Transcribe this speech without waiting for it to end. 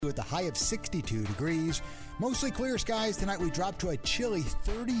with a high of 62 degrees. Mostly clear skies tonight. We drop to a chilly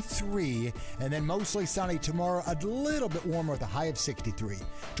 33, and then mostly sunny tomorrow, a little bit warmer with a high of 63.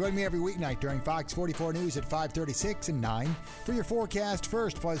 Join me every weeknight during Fox 44 News at 5:36 and 9 for your forecast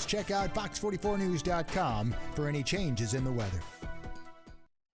first. Plus, check out fox44news.com for any changes in the weather.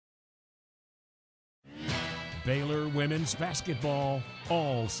 Baylor women's basketball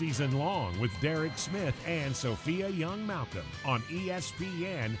all season long with Derek Smith and Sophia Young-Malcolm on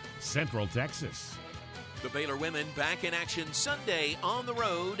ESPN Central Texas. The Baylor women back in action Sunday on the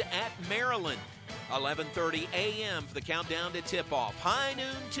road at Maryland. 11:30 a.m. for the countdown to tip-off. High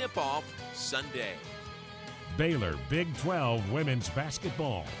noon tip-off Sunday. Baylor Big 12 women's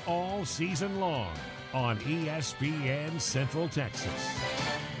basketball all season long on ESPN Central Texas.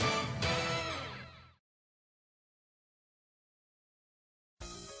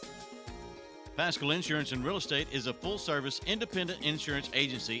 Paschal Insurance and Real Estate is a full-service independent insurance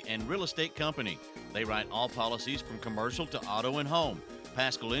agency and real estate company. They write all policies from commercial to auto and home.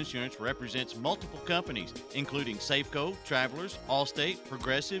 Paschal Insurance represents multiple companies, including Safeco, Travelers, Allstate,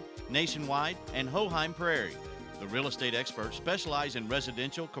 Progressive, Nationwide, and Hoheim Prairie. The real estate experts specialize in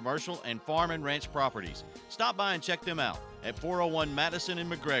residential, commercial, and farm and ranch properties. Stop by and check them out at 401 Madison in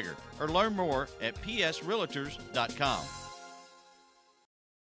McGregor or learn more at psrealtors.com.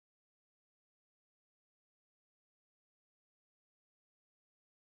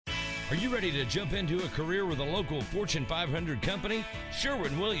 Are you ready to jump into a career with a local Fortune 500 company?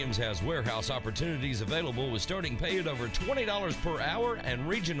 Sherwin-Williams has warehouse opportunities available with starting pay at over $20 per hour and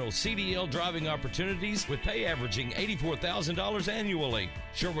regional CDL driving opportunities with pay averaging $84,000 annually.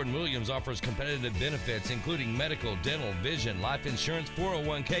 Sherwin-Williams offers competitive benefits including medical, dental, vision, life insurance,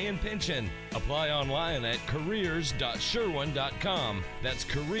 401k, and pension. Apply online at careers.sherwin.com. That's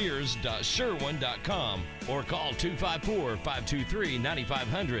careers.sherwin.com or call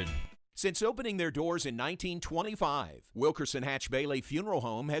 254-523-9500. Since opening their doors in 1925, Wilkerson Hatch Bailey Funeral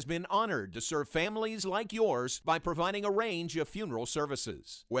Home has been honored to serve families like yours by providing a range of funeral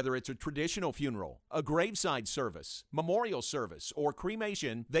services. Whether it's a traditional funeral, a graveside service, memorial service, or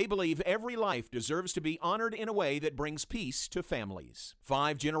cremation, they believe every life deserves to be honored in a way that brings peace to families.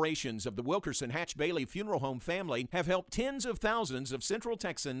 5 generations of the Wilkerson Hatch Bailey Funeral Home family have helped tens of thousands of Central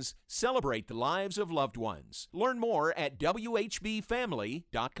Texans celebrate the lives of loved ones. Learn more at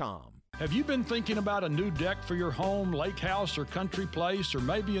WHBfamily.com. Have you been thinking about a new deck for your home, lake house, or country place, or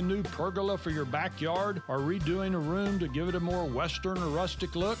maybe a new pergola for your backyard, or redoing a room to give it a more western or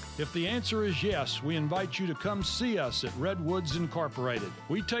rustic look? If the answer is yes, we invite you to come see us at Redwoods Incorporated.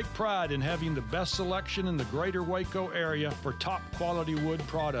 We take pride in having the best selection in the greater Waco area for top quality wood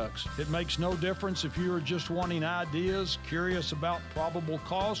products. It makes no difference if you are just wanting ideas, curious about probable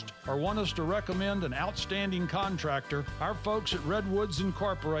cost, or want us to recommend an outstanding contractor. Our folks at Redwoods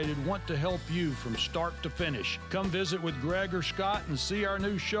Incorporated want to help you from start to finish. Come visit with Greg or Scott and see our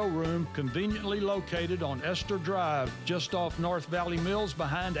new showroom conveniently located on Esther Drive, just off North Valley Mills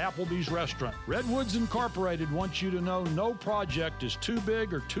behind Applebee's restaurant. Redwoods Incorporated wants you to know no project is too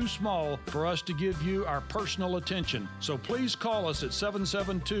big or too small for us to give you our personal attention. So please call us at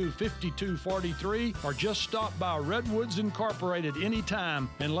 772-5243 or just stop by Redwoods Incorporated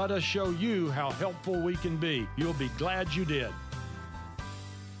anytime and let us show you how helpful we can be. You'll be glad you did.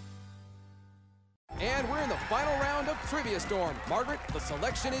 And we're in the final round of Trivia Storm. Margaret, the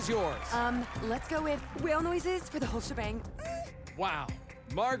selection is yours. Let's go with whale noises for the whole shebang. Wow.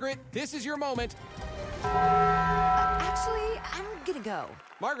 Margaret, this is your moment. Actually, I'm gonna go.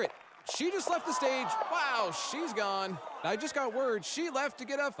 Margaret, she just left the stage. Wow, she's gone. I just got word she left to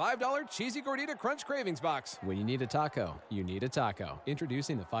get a $5 Cheesy Gordita Crunch Cravings Box. When you need a taco, you need a taco.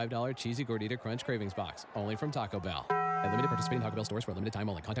 Introducing the $5 Cheesy Gordita Crunch Cravings Box, only from Taco Bell. At limited participating Taco Bell stores for a limited time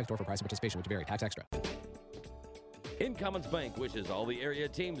only. Contact store for price and participation, which vary. Tax extra. Incommons Bank wishes all the area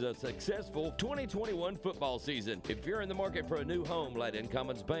teams a successful 2021 football season. If you're in the market for a new home, let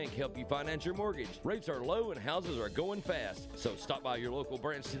Incommons Bank help you finance your mortgage. Rates are low and houses are going fast. So stop by your local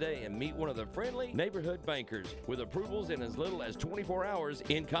branch today and meet one of the friendly neighborhood bankers. With approvals in as little as 24 hours,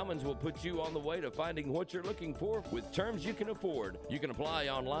 Incommons will put you on the way to finding what you're looking for with terms you can afford. You can apply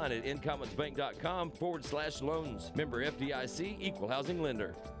online at incommonsbank.com/loans. Member FDIC, Equal Housing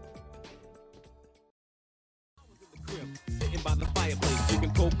Lender. Sitting by the fireplace,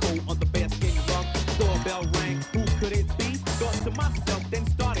 drinking cocoa on the bearskin rug. Doorbell rang, who could it be? Thought to myself, then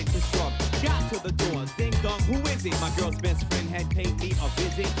started to shrug. Got to the door, ding dong, who is it? My girl's best friend had paid me a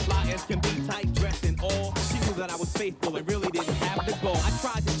visit. Fly as can be, tight dress and all. She knew that I was faithful and really didn't have to go. I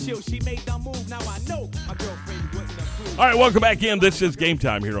tried to chill, she made the move. Now I know my girlfriend wouldn't approve. All right, welcome back in. This is Game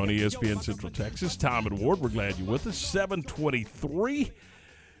Time here on ESPN Central Texas. Tom and Ward, we're glad you're with us. 7:23.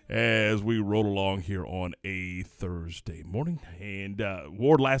 as we roll along here on a Thursday morning. And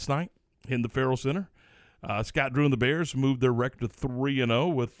Ward last night in the Farrell Center. Scott Drew and the Bears moved their record to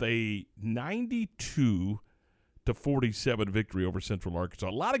 3-0 with a 92-47 victory over Central Arkansas.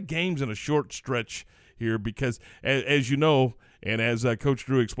 A lot of games in a short stretch here because, as you know, and as Coach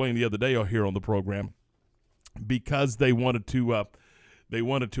Drew explained the other day here on the program, because they wanted to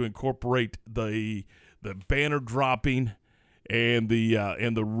incorporate the banner dropping and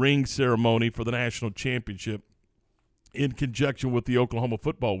the ring ceremony for the national championship in conjunction with the Oklahoma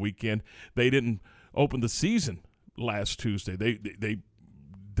football weekend. They didn't open the season last Tuesday. They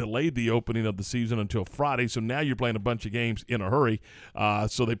delayed the opening of the season until Friday, so now you're playing a bunch of games in a hurry.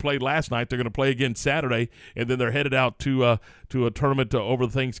 So they played last night. They're going to play again Saturday, and then they're headed out to a tournament over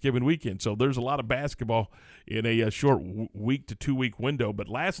the Thanksgiving weekend. So there's a lot of basketball in a short week to 2 week window. But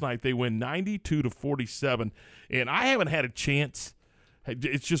last night they win 92-47, and I haven't had a chance.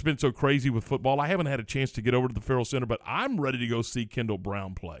 It's just been so crazy with football. I haven't had a chance to get over to the Farrell Center, but I'm ready to go see Kendall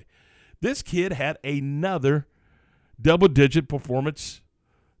Brown play. This kid had another double-digit performance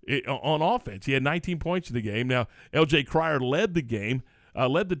on offense. He had 19 points in the game. Now, L.J. Cryer led the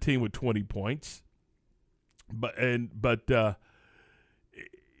team with 20 points. But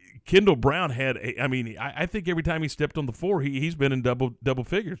Kendall Brown had I think every time he stepped on the floor, he's been in double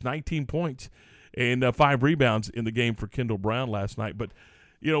figures, 19 points and 5 rebounds in the game for Kendall Brown last night. But,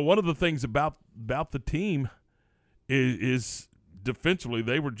 one of the things about the team is defensively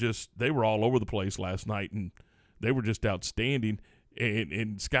they were all over the place last night, and they were just outstanding.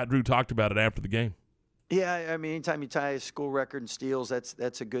 And Scott Drew talked about it after the game. Yeah, I mean, anytime you tie a school record in steals,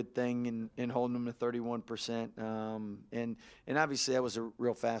 that's a good thing in holding them to 31%. And obviously that was a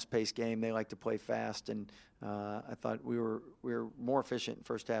real fast-paced game. They like to play fast, and I thought we were more efficient in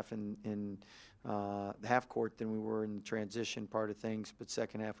first half in the half court than we were in the transition part of things. But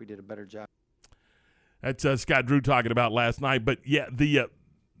second half we did a better job. That's Scott Drew talking about last night. But yeah, the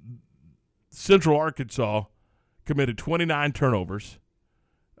Central Arkansas committed 29 turnovers.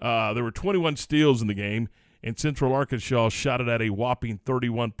 There were 21 steals in the game, and Central Arkansas shot it at a whopping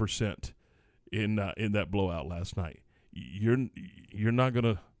 31% in that blowout last night. You're not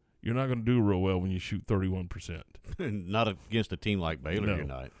gonna do real well when you shoot 31%. Not against a team like Baylor. No. You're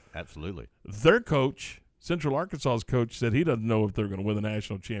not. Absolutely. Their coach, Central Arkansas's coach, said he doesn't know if they're going to win the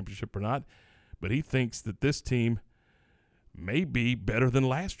national championship or not, but he thinks that this team may be better than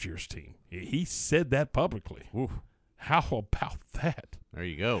last year's team. He said that publicly. Oof. How about that? There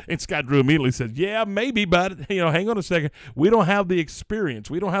you go. And Scott Drew immediately said, yeah, maybe, but, hang on a second. We don't have the experience.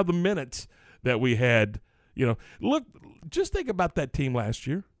 We don't have the minutes that we had. Look, just think about that team last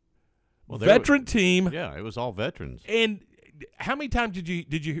year. Well, veteran team. Yeah, it was all veterans. And how many times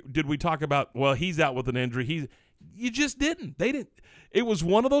did we talk about, well, he's out with an injury. You just didn't. They didn't. It was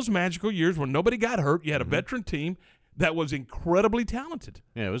one of those magical years where nobody got hurt. You had a veteran team that was incredibly talented.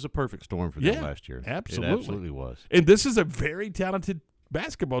 Yeah, it was a perfect storm for them last year. Absolutely. It absolutely was. And this is a very talented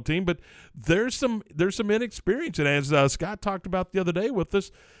basketball team, but there's some inexperience. And as Scott talked about the other day with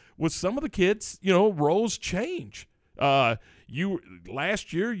some of the kids, roles change. Last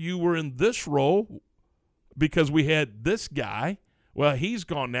year you were in this role because we had this guy. Well, he's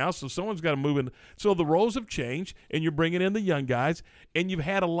gone now, so someone's got to move in. So the roles have changed, and you're bringing in the young guys, and you've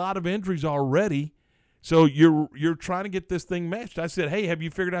had a lot of injuries already. So you're trying to get this thing matched. I said, hey, have you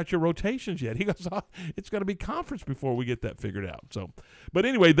figured out your rotations yet? He goes, oh, it's going to be conference before we get that figured out. So, but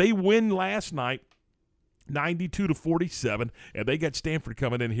anyway, they win last night, 92-47, and they got Stanford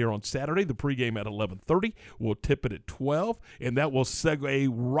coming in here on Saturday. The pregame at 11:30. We'll tip it at 12, and that will segue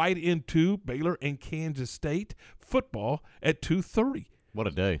right into Baylor and Kansas State football at 2:30. What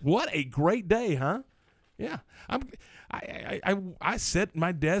a day! What a great day, huh? Yeah, I sat at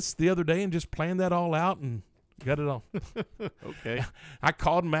my desk the other day and just planned that all out and got it all. Okay. I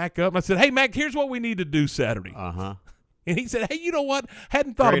called Mac up and I said, hey, Mac, here's what we need to do Saturday. Uh-huh. And he said, hey, you know what?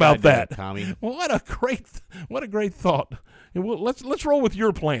 Hadn't thought Great about idea, that. Tommy. Well, what a great thought. And let's roll with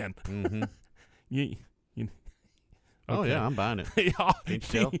your plan. Mm-hmm. Okay. Oh, yeah, I'm buying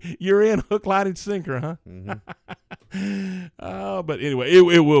it. You're in hook, line, and sinker, huh? Mm-hmm. But anyway,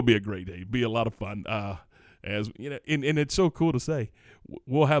 it will be a great day. It'll be a lot of fun. As you know, and it's so cool to say,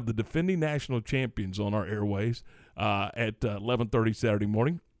 we'll have the defending national champions on our airways at 11:30 Saturday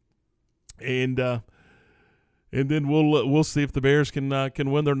morning, and then we'll see if the Bears can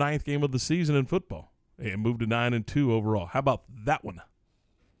win their 9th game of the season in football and move to 9-2 overall. How about that one?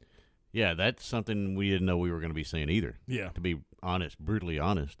 Yeah, that's something we didn't know we were going to be seeing either. Yeah, to be honest, brutally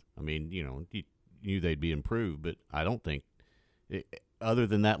honest. I mean, you knew they'd be improved, but I don't think. Other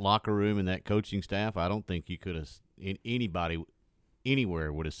than that locker room and that coaching staff, I don't think you could have anybody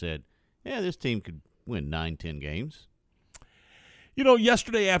anywhere would have said, yeah, this team could win 9-10 games. You know,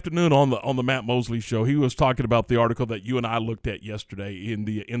 yesterday afternoon on the Matt Mosley show, he was talking about the article that you and I looked at yesterday in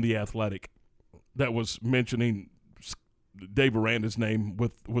the Athletic that was mentioning Dave Aranda's name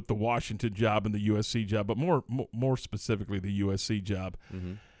with the Washington job and the USC job, but more specifically the USC job.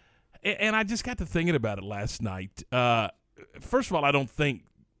 Mm-hmm. And I just got to thinking about it last night. First of all, I don't think,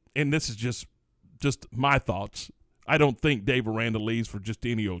 and this is just my thoughts, I don't think Dave Aranda leaves for just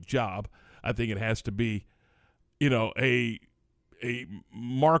any old job. I think it has to be, a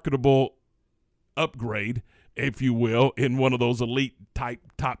marketable upgrade, if you will, in one of those elite type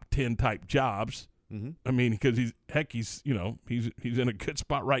top 10 type jobs. Mm-hmm. I mean, because he's in a good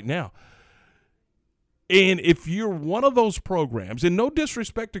spot right now. And if you're one of those programs, and no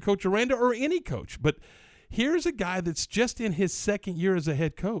disrespect to Coach Aranda or any coach, but here's a guy that's just in his second year as a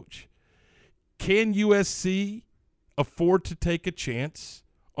head coach. Can USC afford to take a chance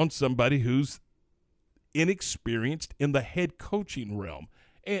on somebody who's inexperienced in the head coaching realm?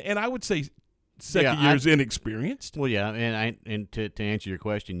 And I would say second year's inexperienced. Well, yeah, and to answer your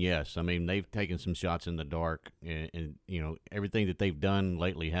question, yes. I mean, they've taken some shots in the dark, and everything that they've done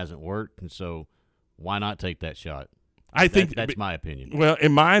lately hasn't worked, and so why not take that shot? I think that's my opinion. Well,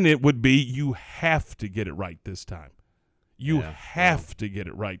 in mine, it would be you have to get it right this time. You have to get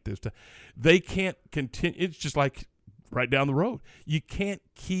it right this time. They can't continue. It's just like right down the road. You can't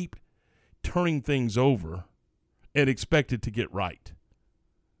keep turning things over and expect it to get right.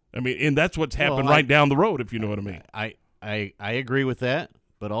 I mean, and that's what's happened right down the road, if you know what I mean. I agree with that,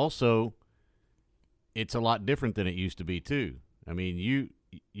 but also it's a lot different than it used to be too. I mean,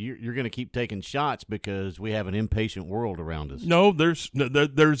 you're going to keep taking shots because we have an impatient world around us. No, there's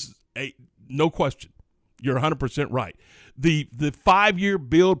no question. You're 100% right. The 5-year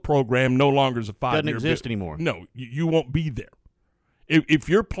build program no longer is a 5-year doesn't exist anymore. No, you won't be there. If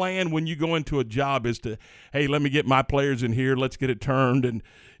your plan when you go into a job is to, hey, let me get my players in here, let's get it turned, and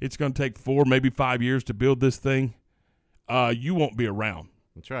it's going to take 4, maybe 5 years to build this thing, you won't be around.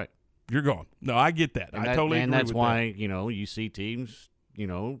 That's right. You're gone. No, I get that. I totally agree with that. And that's why, you see teams,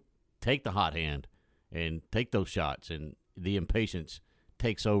 take the hot hand and take those shots, and the impatience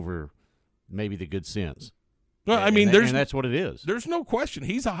takes over maybe the good sense. Well, I mean, and that's what it is. There's no question.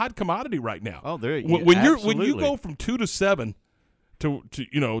 He's a hot commodity right now. Oh, when you go from 2 to 7 to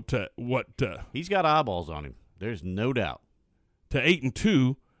what? He's got eyeballs on him. There's no doubt. To 8 and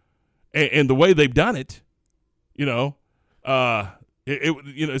 2, and the way they've done it, it's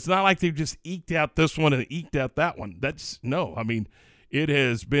not like they've just eked out this one and eked out that one. I mean, it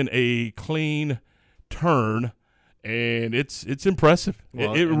has been a clean turn. And it's impressive.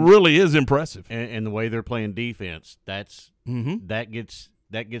 Well, it really is impressive. And the way they're playing defense, that gets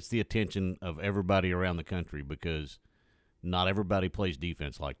the attention of everybody around the country, because not everybody plays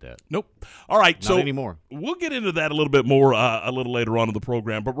defense like that. Nope. All right, not anymore. We'll get into that a little bit more a little later on in the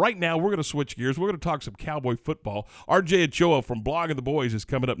program. But right now, we're going to switch gears. We're going to talk some Cowboy football. RJ Ochoa from Blogging the Boys is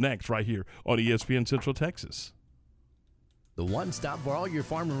coming up next right here on ESPN Central Texas. The one stop for all your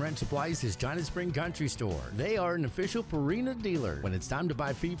farm and ranch supplies is China Spring Country Store. They are an official Purina dealer when it's time to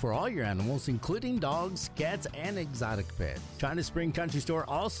buy feed for all your animals, including dogs, cats, and exotic pets. China Spring Country Store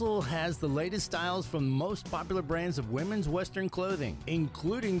also has the latest styles from the most popular brands of women's Western clothing,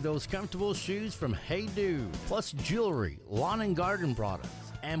 including those comfortable shoes from Hey Dude, plus jewelry, lawn and garden products,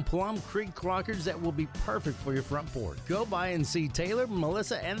 and Plum Creek Crockers that will be perfect for your front porch. Go by and see Taylor,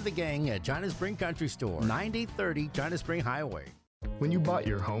 Melissa, and the gang at China Spring Country Store, 9030 China Spring Highway. When you bought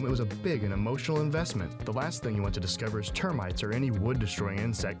your home, it was a big and emotional investment. The last thing you want to discover is termites or any wood-destroying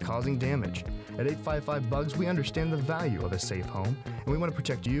insect causing damage. At 855 Bugs, we understand the value of a safe home, and we want to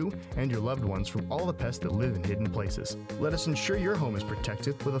protect you and your loved ones from all the pests that live in hidden places. Let us ensure your home is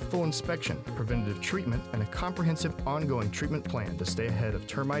protected with a full inspection, preventative treatment, and a comprehensive ongoing treatment plan to stay ahead of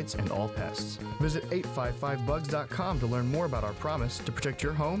termites and all pests. Visit 855bugs.com to learn more about our promise to protect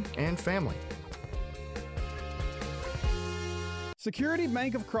your home and family. Security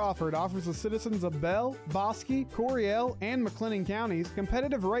Bank of Crawford offers the citizens of Bell, Bosque, Coryell, and McLennan counties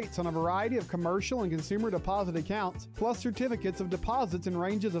competitive rates on a variety of commercial and consumer deposit accounts, plus certificates of deposits in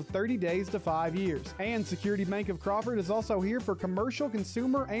ranges of 30 days to 5 years. And Security Bank of Crawford is also here for commercial,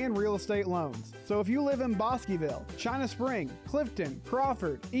 consumer, and real estate loans. So if you live in Bosqueville, China Spring, Clifton,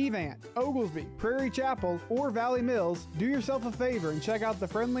 Crawford, Evant, Oglesby, Prairie Chapel, or Valley Mills, do yourself a favor and check out the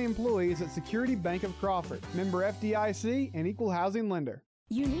friendly employees at Security Bank of Crawford. Member FDIC and Equal Housing Lender.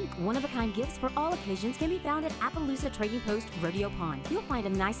 Unique, one-of-a-kind gifts for all occasions can be found at Appaloosa Trading Post Rodeo Pond. You'll find a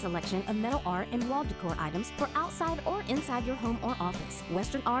nice selection of metal art and wall decor items for outside or inside your home or office.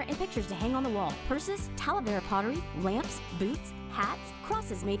 Western art and pictures to hang on the wall. Purses, Talavera pottery, lamps, boots, hats,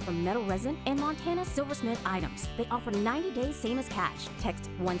 crosses made from metal resin, and Montana Silversmith items. They offer 90 days same as cash. Text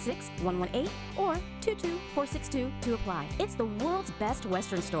 16118 or 22462 to apply. It's the world's best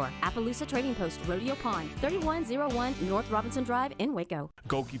Western store. Appaloosa Trading Post, Rodeo Pond, 3101 North Robinson Drive in Waco.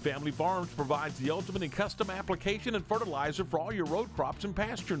 Goki Family Farms provides the ultimate in custom application and fertilizer for all your road crops and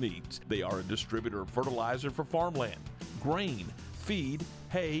pasture needs. They are a distributor of fertilizer for farmland, grain, feed,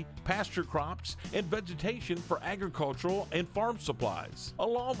 hay, pasture crops, and vegetation for agricultural and farm supplies,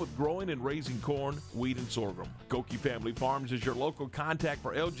 along with growing and raising corn, wheat, and sorghum. Goki Family Farms is your local contact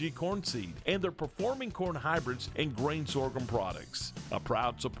for LG corn seed and their performing corn hybrids and grain sorghum products. A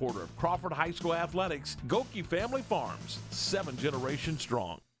proud supporter of Crawford High School athletics, Goki Family Farms, 7 generations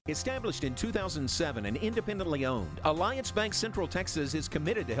strong. Established in 2007 and independently owned, Alliance Bank Central Texas is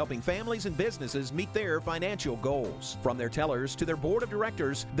committed to helping families and businesses meet their financial goals. From their tellers to their board of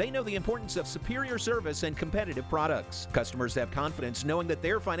directors, they know the importance of superior service and competitive products. Customers have confidence knowing that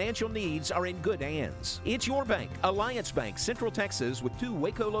their financial needs are in good hands. It's your bank, Alliance Bank Central Texas, with 2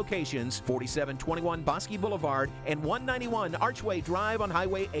 Waco locations, 4721 Bosque Boulevard and 191 Archway Drive on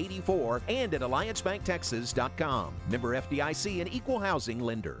Highway 84, and at AllianceBankTexas.com. Member FDIC and Equal Housing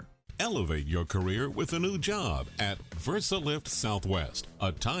Lender. Elevate your career with a new job at VersaLift Southwest,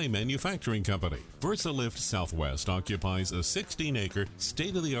 a tie manufacturing company. VersaLift Southwest occupies a 16-acre,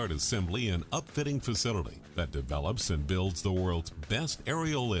 state-of-the-art assembly and upfitting facility that develops and builds the world's best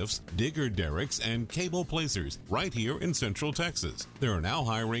aerial lifts, digger derricks, and cable placers right here in Central Texas. They are now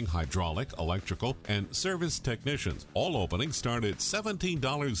hiring hydraulic, electrical, and service technicians. All openings start at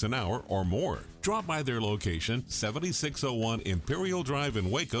 $17 an hour or more. Drop by their location, 7601 Imperial Drive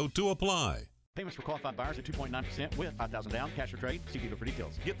in Waco, to apply. Payments for qualified buyers at 2.9% with $5,000 down, cash or trade. See dealer for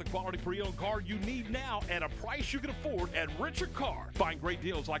details. Get the quality pre-owned car you need now at a price you can afford at Richard Car. Find great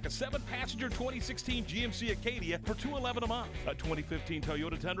deals like a 7-passenger 2016 GMC Acadia for $211 a month, a 2015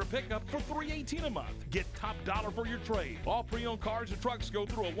 Toyota Tundra pickup for $318 a month. Get top dollar for your trade. All pre-owned cars and trucks go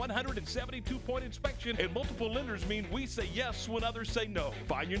through a 172-point inspection, and multiple lenders mean we say yes when others say no.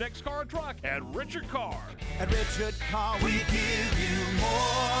 Find your next car or truck at Richard Car. At Richard Car, we give you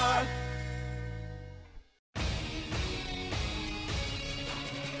more.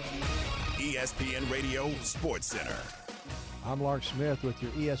 ESPN Radio Sports Center. I'm Lark Smith with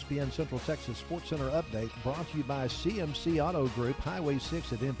your ESPN Central Texas Sports Center update, brought to you by CMC Auto Group, Highway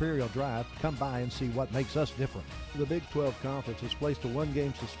 6 at Imperial Drive. Come by and see what makes us different. The Big 12 Conference has placed a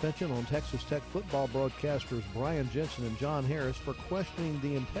 1-game suspension on Texas Tech football broadcasters Brian Jensen and John Harris for questioning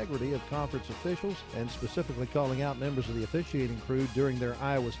the integrity of conference officials and specifically calling out members of the officiating crew during their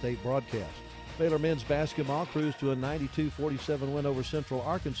Iowa State broadcast. Baylor men's basketball cruised to a 92-47 win over Central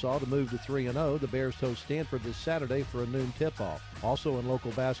Arkansas to move to 3-0. The Bears host Stanford this Saturday for a noon tip-off. Also in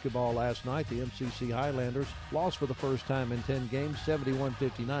local basketball last night, the MCC Highlanders lost for the first time in 10 games,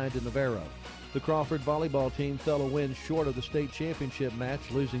 71-59 to Navarro. The Crawford volleyball team fell a win short of the state championship match,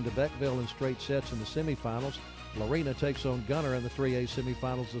 losing to Beckville in straight sets in the semifinals. Lorena takes on Gunner in the 3A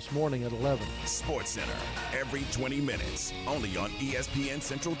semifinals this morning at 11. Sports Center, every 20 minutes, only on ESPN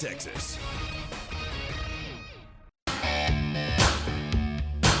Central Texas.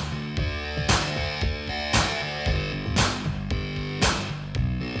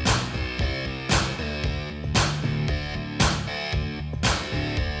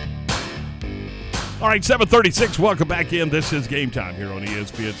 All right, 7:36. Welcome back in. This is Game Time here on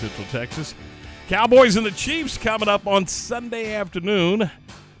ESPN Central Texas. Cowboys and the Chiefs coming up on Sunday afternoon.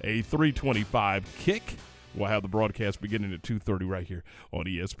 A 3:25 kick. We'll have the broadcast beginning at 2:30 right here on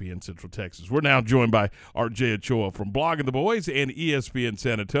ESPN Central Texas. We're now joined by RJ Ochoa from Blogging the Boys and ESPN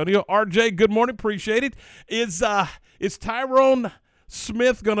San Antonio. RJ, good morning. Appreciate it. Is Tyrone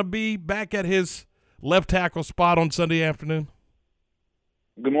Smith going to be back at his left tackle spot on Sunday afternoon?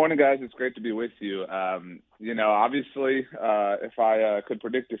 Good morning, guys. It's great to be with you. Obviously, if I could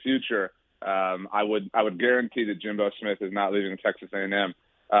predict the future, I would guarantee that Jimbo Smith is not leaving Texas A&M.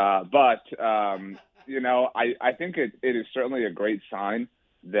 I think it is certainly a great sign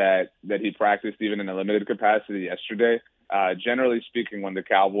that he practiced even in a limited capacity yesterday. Generally speaking, when the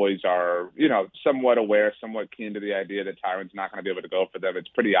Cowboys are, somewhat aware, somewhat keen to the idea that Tyron's not going to be able to go for them, it's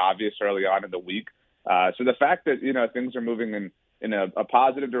pretty obvious early on in the week. So the fact that, things are moving in a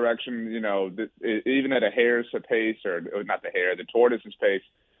positive direction, even at a hare's pace, or not the tortoise's pace,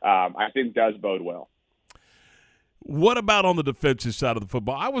 I think does bode well. What about on the defensive side of the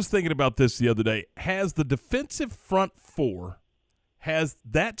football? I was thinking about this the other day. Has the defensive front four, has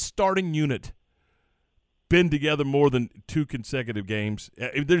that starting unit been together more than 2 consecutive games?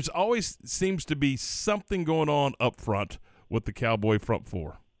 There's always seems to be something going on up front with the Cowboy front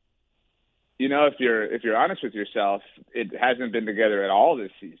four. if you're honest with yourself, it hasn't been together at all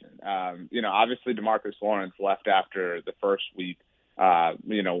this season. Obviously DeMarcus Lawrence left after the first week,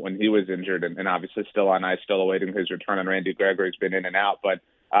 when he was injured, and obviously still on ice, still awaiting his return. And Randy Gregory's been in and out. But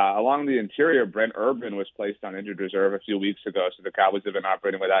along the interior, Brent Urban was placed on injured reserve a few weeks ago, so the Cowboys have been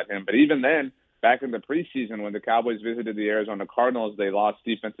operating without him. But even then, back in the preseason, when the Cowboys visited the Arizona Cardinals, they lost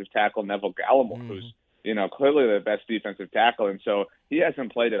defensive tackle Neville Gallimore, who's clearly the best defensive tackle. And so he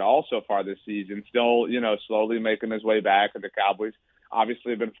hasn't played at all so far this season, still, slowly making his way back. And the Cowboys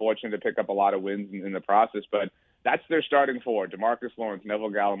obviously have been fortunate to pick up a lot of wins in the process. But that's their starting four: DeMarcus Lawrence, Neville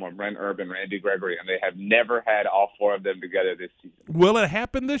Gallimore, Brent Urban, Randy Gregory. And they have never had all four of them together this season. Will it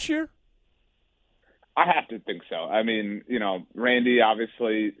happen this year? I have to think so. I mean, Randy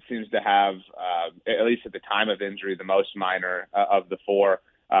obviously seems to have, at least at the time of injury, the most minor of the four.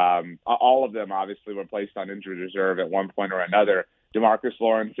 All of them obviously were placed on injured reserve at one point or another. DeMarcus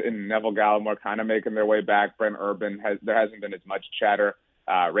Lawrence and Neville Gallimore kind of making their way back. Brent Urban, there hasn't been as much chatter.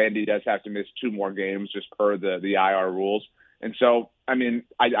 Randy does have to miss 2 more games just per the IR rules. And so, I mean,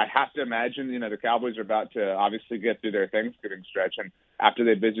 I have to imagine, the Cowboys are about to obviously get through their Thanksgiving stretch. And after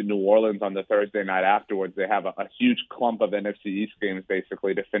they visit New Orleans on the Thursday night afterwards, they have a huge clump of NFC East games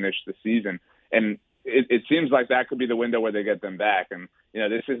basically to finish the season. And it seems like that could be the window where they get them back. And,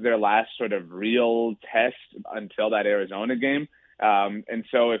 this is their last sort of real test until that Arizona game. And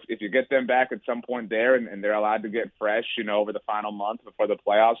so if you get them back at some point there and they're allowed to get fresh, over the final month before the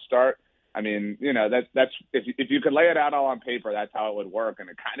playoffs start, I mean, that's if you could lay it out all on paper, that's how it would work. And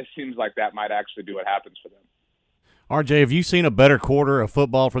it kind of seems like that might actually be what happens for them. RJ, have you seen a better quarter of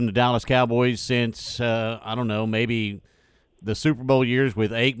football from the Dallas Cowboys since, maybe the Super Bowl years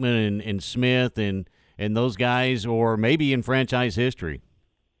with Aikman and Smith and those guys, or maybe in franchise history?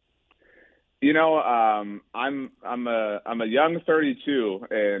 I'm a young 32,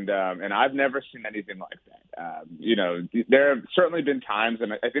 and I've never seen anything like that. There have certainly been times,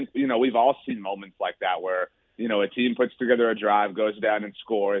 and I think we've all seen moments like that where a team puts together a drive, goes down and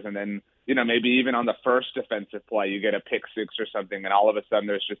scores, and then maybe even on the first defensive play you get a pick six or something, and all of a sudden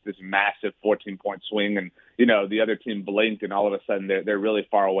there's just this massive 14-point swing, and the other team blinked, and all of a sudden they're really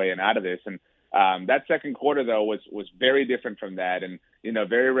far away and out of this. And that second quarter, though, was very different from that, and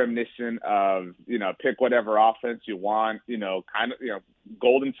very reminiscent of pick whatever offense you want, kind of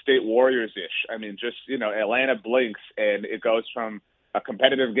Golden State Warriors-ish. I mean, just Atlanta blinks and it goes from a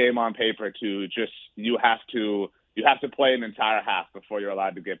competitive game on paper to just you have to play an entire half before you're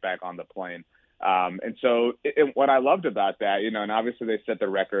allowed to get back on the plane. And so what I loved about that, and obviously they set the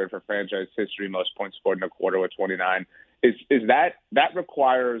record for franchise history, most points scored in a quarter with 29. Is that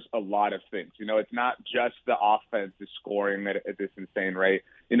requires a lot of things. It's not just the offense is scoring at this insane rate.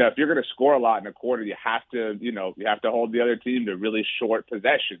 If you're going to score a lot in a quarter, you have to hold the other team to really short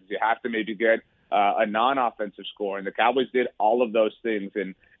possessions. You have to maybe get a non-offensive score, and the Cowboys did all of those things,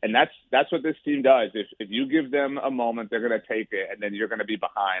 and that's what this team does. If you give them a moment, they're going to take it, and then you're going to be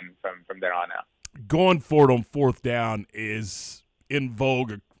behind from there on out. Going for it on fourth down is in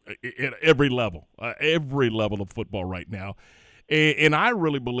vogue at every level of football right now. And I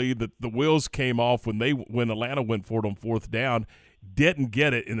really believe that the wheels came off when Atlanta went for it on fourth down, didn't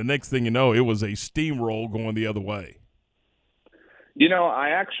get it, and the next thing you know, it was a steamroll going the other way. I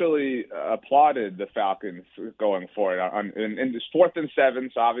actually applauded the Falcons going for it. In this 4th and 7,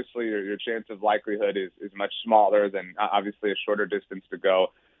 so obviously your chance of likelihood is much smaller than obviously a shorter distance to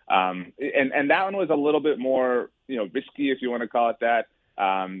go. And that one was a little bit more, risky, if you want to call it that.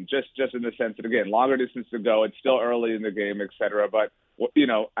 Just in the sense that, again, longer distance to go. It's still early in the game, et cetera. But,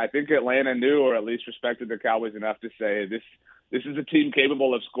 I think Atlanta knew, or at least respected the Cowboys enough to say this is a team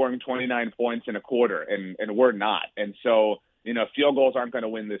capable of scoring 29 points in a quarter, and we're not. And so, field goals aren't going to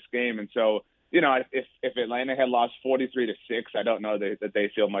win this game. And so, if Atlanta had lost 43-6, I don't know that they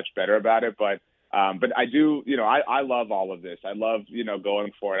feel much better about it. But I do, I love all of this. I love,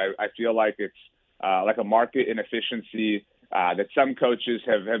 going for it. I feel like it's like a market inefficiency that some coaches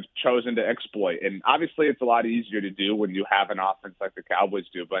have chosen to exploit. And obviously it's a lot easier to do when you have an offense like the Cowboys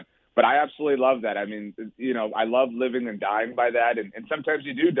do. But I absolutely love that. I mean, I love living and dying by that. And sometimes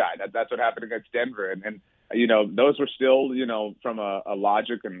you do die. That's what happened against Denver. And those were still, from a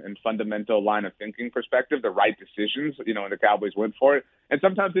logic and fundamental line of thinking perspective, the right decisions, and the Cowboys went for it. And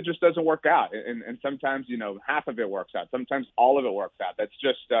sometimes it just doesn't work out. And sometimes, half of it works out. Sometimes all of it works out. That's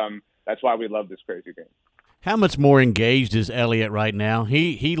just, that's why we love this crazy game. How much more engaged is Elliott right now?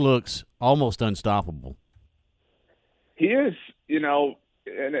 He looks almost unstoppable. He is,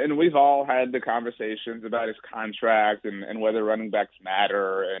 and we've all had the conversations about his contract and whether running backs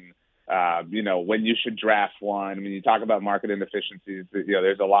matter and, when you should draft one. I mean, you talk about market inefficiencies,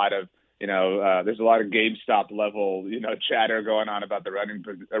 there's a lot of, there's a lot of GameStop level, chatter going on about the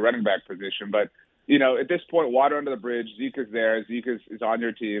running back position. But, at this point, water under the bridge, Zeke is there. Zeke is on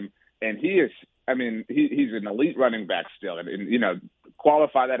your team. And he's an elite running back still. And,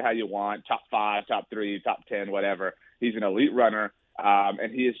 qualify that how you want, top 5, top 3, top 10, whatever. He's an elite runner.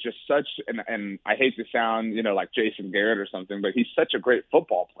 And he is just such and I hate to sound, like Jason Garrett or something, but he's such a great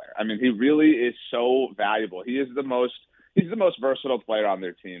football player. I mean, he really is so valuable. He's the most versatile player on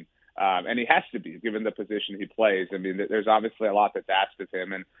their team. And he has to be, given the position he plays. I mean, there's obviously a lot that's asked of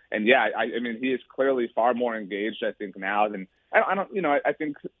him. And yeah, I mean, he is clearly far more engaged, I think, now than I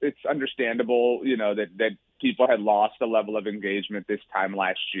think it's understandable, that people had lost a level of engagement this time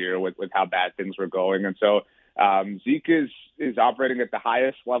last year with how bad things were going. And so Zeke is operating at the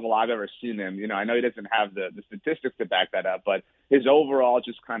highest level I've ever seen him. I know he doesn't have the statistics to back that up, but his overall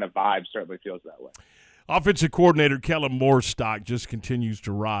just kind of vibe certainly feels that way. Offensive coordinator Kellen Moore's stock just continues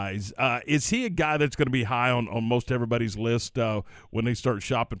to rise. Is he a guy that's going to be high on most everybody's list when they start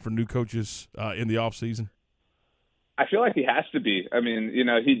shopping for new coaches in the offseason? I feel like he has to be. I mean,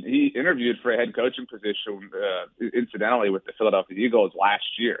 he interviewed for a head coaching position, incidentally, with the Philadelphia Eagles last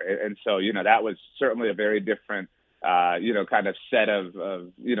year. And so, that was certainly a very different, kind of set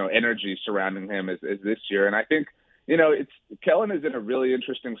of energy surrounding him as this year. And I think, Kellen is in a really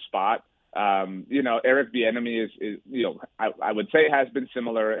interesting spot. Eric Bieniemy is I would say has been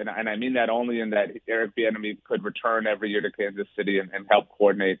similar. And I mean that only in that Eric Bieniemy could return every year to Kansas City and help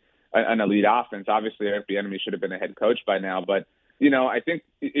coordinate an elite offense. Obviously, Eric Bieniemy should have been a head coach by now. But, I think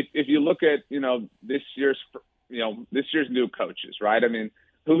if you look at, this year's new coaches, right? I mean,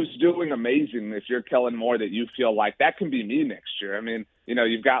 who's doing amazing if you're Kellen Moore that you feel like that can be me next year? I mean,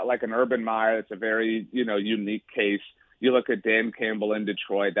 you've got like an Urban Meyer. That's a very, unique case. You look at Dan Campbell in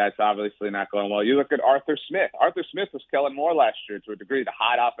Detroit. That's obviously not going well. You look at Arthur Smith. Arthur Smith was Kellen Moore last year to a degree, the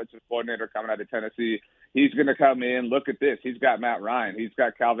hot offensive coordinator coming out of Tennessee. He's going to come in. Look at this. He's got Matt Ryan. He's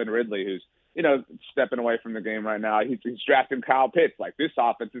got Calvin Ridley, who's, stepping away from the game right now. He's drafting Kyle Pitts. Like, this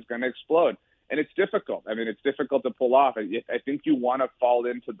offense is going to explode. And it's difficult. I mean, it's difficult to pull off. I think you want to fall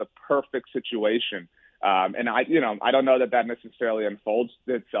into the perfect situation. And I don't know that necessarily unfolds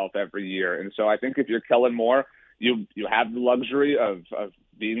itself every year. And so I think if you're Kellen Moore, you have the luxury of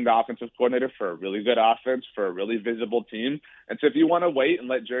being the offensive coordinator for a really good offense, for a really visible team. And so if you want to wait and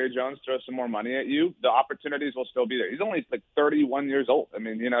let Jerry Jones throw some more money at you, the opportunities will still be there. He's only like 31 years old. I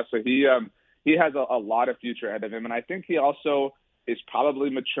mean, so he has a lot of future ahead of him. And I think he also is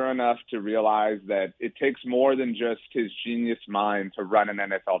probably mature enough to realize that it takes more than just his genius mind to run an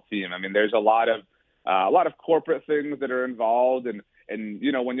NFL team. I mean, there's a lot of corporate things that are involved, and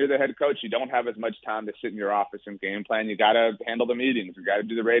when you're the head coach, you don't have as much time to sit in your office and game plan. You got to handle the meetings, you got to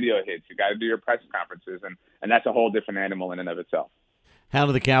do the radio hits, you got to do your press conferences, and that's a whole different animal in and of itself. How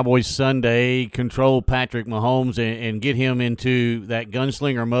do the Cowboys Sunday control Patrick Mahomes and get him into that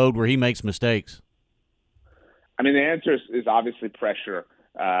gunslinger mode where he makes mistakes? I mean, the answer is obviously pressure.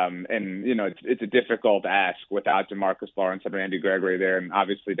 It's a difficult ask without DeMarcus Lawrence and Randy Gregory there. And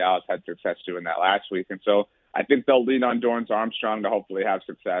obviously Dallas had success doing that last week. And so I think they'll lean on Dorrance Armstrong to hopefully have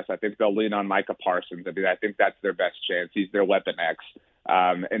success. I think they'll lean on Micah Parsons. I think that's their best chance. He's their weapon X.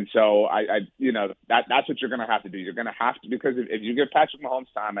 And so that's what you're going to have to do. You're going to have to, because if you give Patrick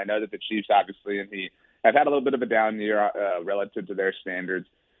Mahomes time, I know that the Chiefs obviously and he have had a little bit of a down year relative to their standards.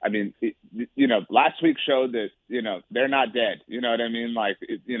 I mean, last week showed that, they're not dead. You know what I mean? Like,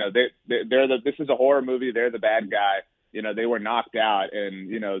 this is a horror movie. They're the bad guy. They were knocked out, and,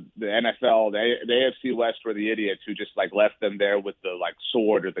 the NFL, the AFC West were the idiots who just like left them there with the like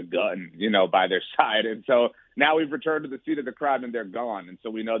sword or the gun, by their side. And so now we've returned to the seat of the crowd and they're gone. And so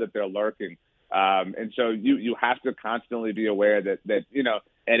we know that they're lurking. And so you have to constantly be aware that,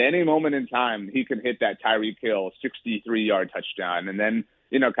 at any moment in time, he can hit that Tyreek Hill 63-yard touchdown. And then,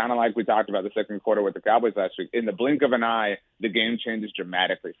 kind of like we talked about the second quarter with the Cowboys last week, in the blink of an eye, the game changes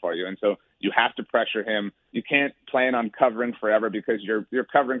dramatically for you. And so you have to pressure him. You can't plan on covering forever because you're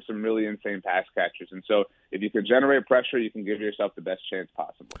covering some really insane pass catchers. And so if you can generate pressure, you can give yourself the best chance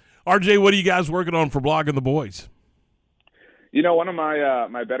possible. RJ, what are you guys working on for Blogging the Boys? One of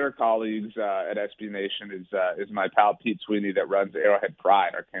my better colleagues at SB Nation is my pal Pete Sweeney that runs Arrowhead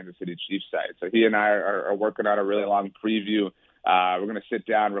Pride, our Kansas City Chiefs site. So he and I are working on a really long preview. We're going to sit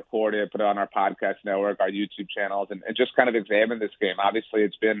down, record it, put it on our podcast network, our YouTube channels, and just kind of examine this game. Obviously,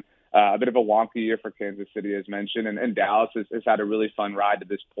 it's been a bit of a wonky year for Kansas City, as mentioned, and Dallas has had a really fun ride to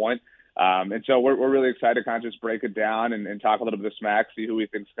this point. And so we're really excited to kind of just break it down and talk a little bit of smack, see who we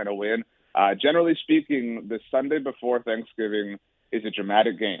think is going to win. Generally speaking, the Sunday before Thanksgiving is a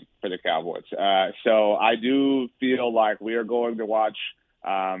dramatic game for the Cowboys. So I do feel like we are going to watch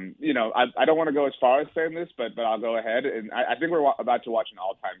You know, I don't want to go as far as saying this, but I'll go ahead. And I think we're about to watch an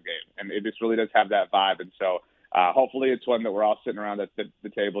all-time game, and it just really does have that vibe. And so hopefully it's one that we're all sitting around the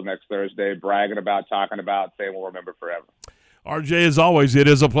table next Thursday, bragging about, talking about, saying we'll remember forever. RJ, as always, it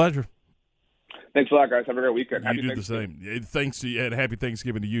is a pleasure. Thanks a lot, guys. Have a great weekend. You do the same. Thanks to you, and happy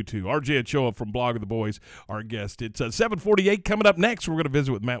Thanksgiving to you, too. RJ Ochoa from Blog of the Boys, our guest. It's 7:48. Coming up next, we're going to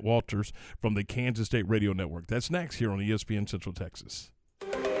visit with Matt Walters from the Kansas State Radio Network. That's next here on ESPN Central Texas.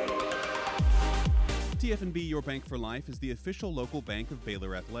 TFNB Your Bank for Life is the official local bank of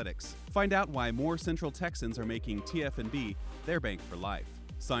Baylor Athletics. Find out why more Central Texans are making TFNB their bank for life.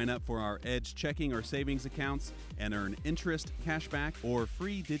 Sign up for our Edge checking or savings accounts and earn interest, cashback, or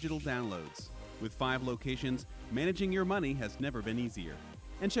free digital downloads. With 5 locations, managing your money has never been easier.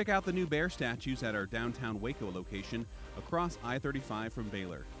 And check out the new bear statues at our downtown Waco location across I-35 from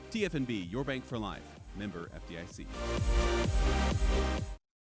Baylor. TFNB, Your Bank for Life. Member FDIC.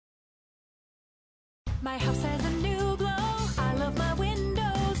 My house has a new glow. I love my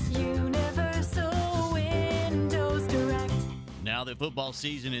windows. Universal Windows Direct. Now that football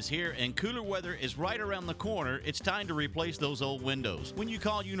season is here and cooler weather is right around the corner, it's time to replace those old windows. When you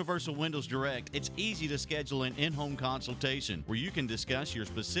call Universal Windows Direct, it's easy to schedule an in-home consultation where you can discuss your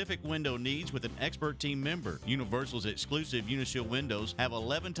specific window needs with an expert team member. Universal's exclusive Unishield windows have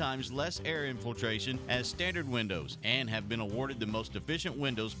 11 times less air infiltration as standard windows and have been awarded the most efficient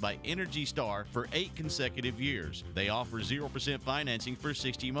windows by Energy Star for 8 consecutive years. They offer 0% financing for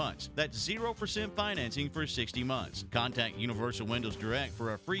 60 months. That's 0% financing for 60 months. Contact Universal Windows Direct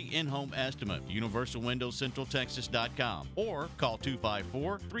for a free in-home estimate. UniversalWindowsCentralTexas.com or call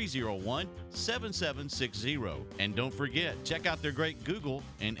 254-301-7760. And don't forget, check out their great Google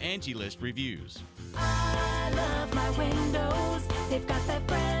and Angie List reviews. I love my windows. They've got that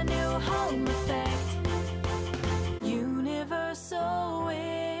brand new home effect. Universal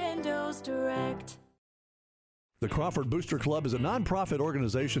Windows Direct. The Crawford Booster Club is a nonprofit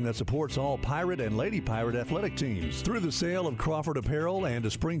organization that supports all Pirate and Lady Pirate athletic teams. Through the sale of Crawford apparel and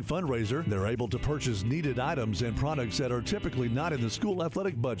a spring fundraiser, they're able to purchase needed items and products that are typically not in the school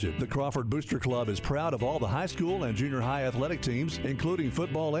athletic budget. The Crawford Booster Club is proud of all the high school and junior high athletic teams, including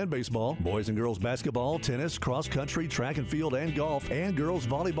football and baseball, boys and girls basketball, tennis, cross country, track and field, and golf, and girls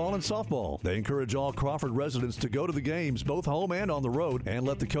volleyball and softball. They encourage all Crawford residents to go to the games, both home and on the road, and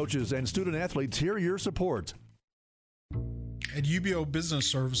let the coaches and student athletes hear your support. At UBO Business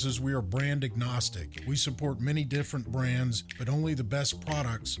Services, we are brand agnostic. We support many different brands, but only the best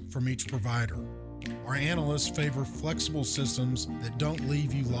products from each provider. Our analysts favor flexible systems that don't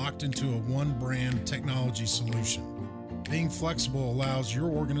leave you locked into a one-brand technology solution. Being flexible allows your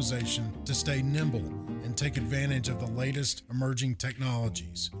organization to stay nimble and take advantage of the latest emerging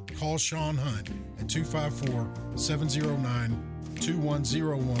technologies. Call Sean Hunt at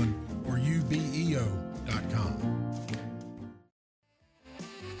 254-709-2101 or ubeo.com.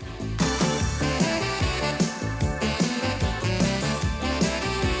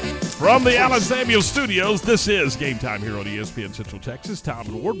 From the Allen Samuels Studios, this is Game Time here on ESPN Central Texas. Tom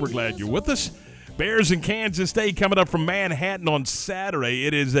and Ward, we're glad you're with us. Bears and Kansas State coming up from Manhattan on Saturday.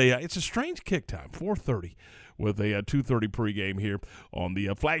 It's a strange kick time, 4:30, with a 2:30 pregame here on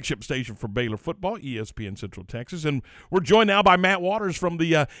the flagship station for Baylor football, ESPN Central Texas. And we're joined now by Matt Walters from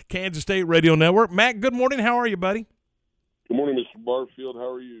the Kansas State Radio Network. Matt, good morning. How are you, buddy? Good morning, Mr. Barfield.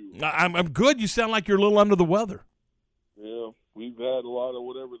 How are you? I'm good. You sound like you're a little under the weather. Yeah, we've had a lot of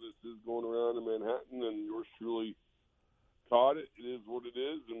whatever this is going around in Manhattan, and yours truly caught it. It is what it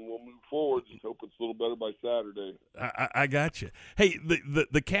is, and we'll move forward. Just hope it's a little better by Saturday. I got you. Hey,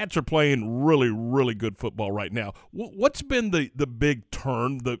 the Cats are playing really, really good football right now. What's been the big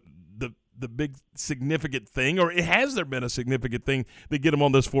turn, the big significant thing, or has there been a significant thing that get them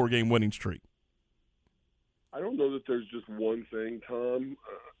on this 4-game winning streak? I don't know that there's just one thing, Tom.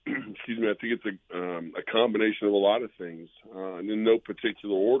 Excuse me. I think it's a combination of a lot of things. And in no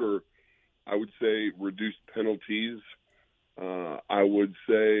particular order, I would say reduced penalties. I would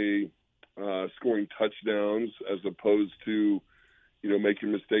say scoring touchdowns as opposed to,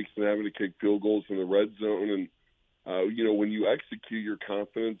 making mistakes and having to kick field goals in the red zone. And, when you execute, your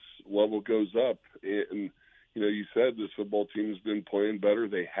confidence level goes up. And you said this football team has been playing better.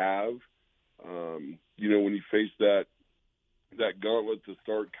 They have. When you face that gauntlet to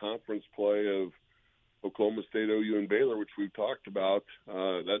start conference play of Oklahoma State, OU, and Baylor, which we've talked about,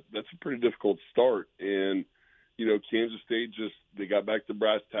 that's a pretty difficult start. And, Kansas State they got back to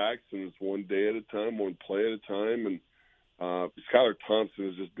brass tacks, and it's one day at a time, one play at a time. And Skylar Thompson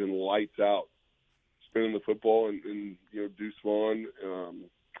has just been lights out spinning the football, and Deuce Vaughn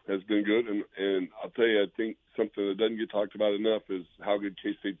has been good. And I'll tell you, I think something that doesn't get talked about enough is how good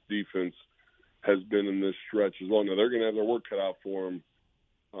K-State's defense has been in this stretch as well. Now, they're going to have their work cut out for them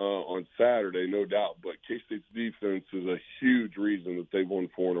on Saturday, no doubt. But K-State's defense is a huge reason that they've won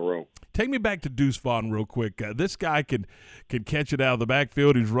 4 in a row. Take me back to Deuce Vaughn real quick. This guy can catch it out of the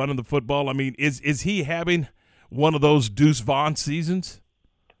backfield. He's running the football. I mean, is he having one of those Deuce Vaughn seasons?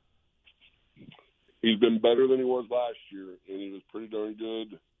 He's been better than he was last year, and he was pretty darn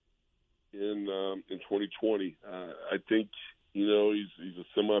good in 2020. I think, you know, he's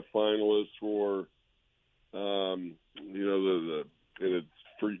a semifinalist for, you know, and it's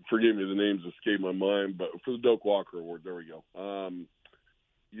forgive me, the names escape my mind, but for the Doak Walker Award, there we go.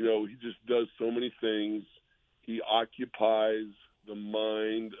 You know, he just does so many things. He occupies the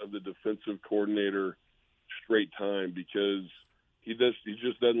mind of the defensive coordinator straight time because he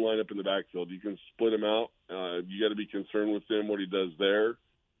just doesn't line up in the backfield. You can split him out. You got to be concerned with him, what he does there.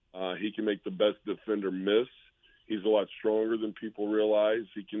 He can make the best defender miss. He's a lot stronger than people realize.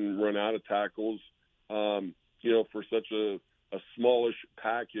 He can run out of tackles. You know, for such a smallish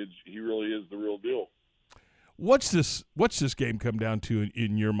package, he really is the real deal. What's this game come down to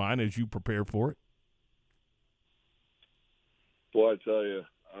in your mind as you prepare for it? Well, I tell you,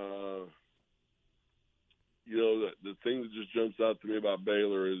 you know, the thing that just jumps out to me about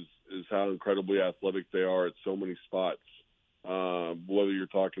Baylor is how incredibly athletic they are at so many spots. Whether you're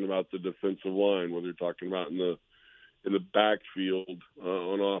talking about the defensive line, whether you're talking about in the backfield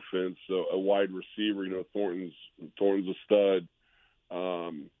on offense, a wide receiver. You know, Thornton's a stud.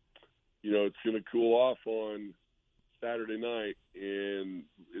 You know, it's going to cool off on Saturday night, and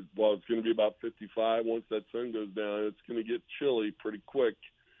while it's going to be about 55, once that sun goes down, it's going to get chilly pretty quick.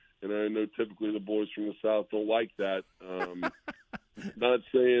 And I know typically the boys from the South don't like that. Not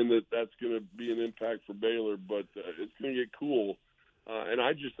saying that that's going to be an impact for Baylor, but it's going to get cool. And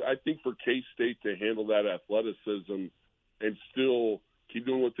I think for K-State to handle that athleticism and still keep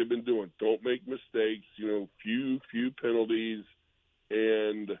doing what they've been doing, don't make mistakes, you know, few penalties,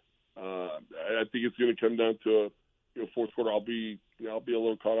 and I think it's going to come down to fourth quarter. I'll be a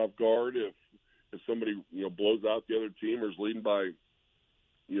little caught off guard if somebody blows out the other team or is leading by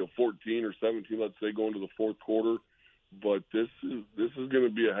 14 or 17, let's say, going to the fourth quarter. But this is going to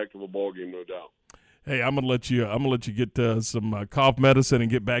be a heck of a ball game, no doubt. Hey, I'm gonna let you get some cough medicine and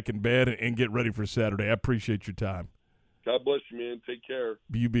get back in bed and get ready for Saturday. I appreciate your time. God bless you, man. Take care.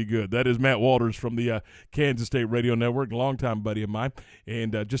 You be good. That is Matt Walters from the Kansas State Radio Network, longtime buddy of mine,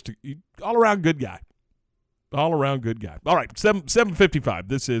 and just an all-around good guy. All-around good guy. All right, 7:55.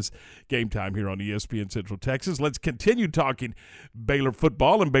 This is Game Time here on ESPN Central Texas. Let's continue talking Baylor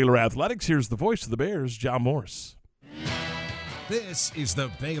football and Baylor athletics. Here's the voice of the Bears, John Morris. This is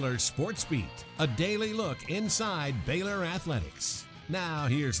the Baylor Sports Beat, a daily look inside Baylor athletics. Now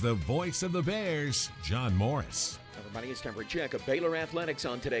here's the voice of the Bears, John Morris. Everybody, it's time for a check of Baylor athletics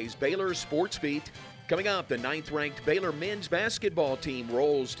on today's Baylor Sports Beat. Coming up, the 9th-ranked Baylor men's basketball team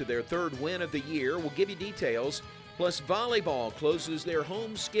rolls to their 3rd win of the year. We'll give you details. Plus, volleyball closes their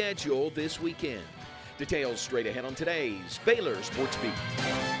home schedule this weekend. Details straight ahead on today's Baylor Sports Beat.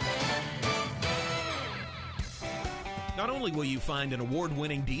 Not only will you find an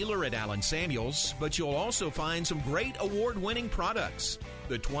award-winning dealer at Allen Samuels, but you'll also find some great award-winning products.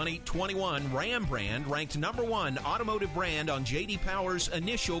 The 2021 Ram brand ranked #1 automotive brand on J.D. Power's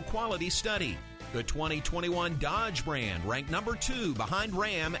initial quality study. The 2021 Dodge brand ranked #2 behind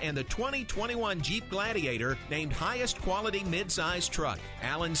Ram, and the 2021 Jeep Gladiator named highest quality midsize truck.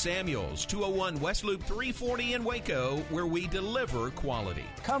 Allen Samuels, 201 West Loop 340 in Waco, where we deliver quality.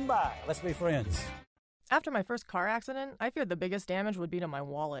 Come by. Let's be friends. After my first car accident, I feared the biggest damage would be to my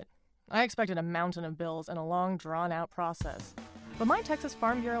wallet. I expected a mountain of bills and a long, drawn-out process. But my Texas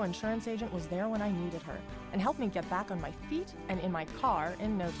Farm Bureau insurance agent was there when I needed her and helped me get back on my feet and in my car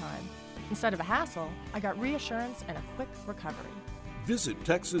in no time. Instead of a hassle, I got reassurance and a quick recovery. Visit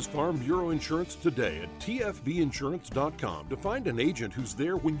Texas Farm Bureau Insurance today at tfbinsurance.com to find an agent who's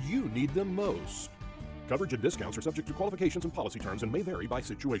there when you need them most. Coverage and discounts are subject to qualifications and policy terms and may vary by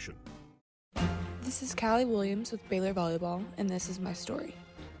situation. This is Callie Williams with Baylor Volleyball, and this is my story.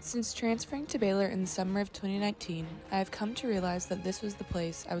 Since transferring to Baylor in the summer of 2019, I have come to realize that this was the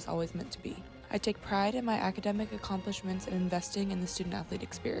place I was always meant to be. I take pride in my academic accomplishments and investing in the student-athlete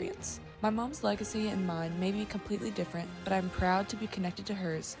experience. My mom's legacy and mine may be completely different, but I'm proud to be connected to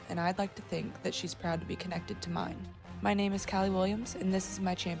hers, and I'd like to think that she's proud to be connected to mine. My name is Callie Williams, and this is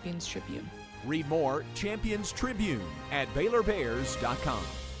my Champions Tribune. Read more Champions Tribune at BaylorBears.com.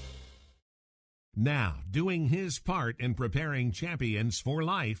 Now, doing his part in preparing champions for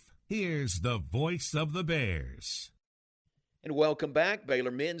life, here's the voice of the Bears. And welcome back.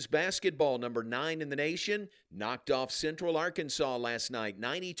 Baylor men's basketball, number 9 in the nation, knocked off Central Arkansas last night,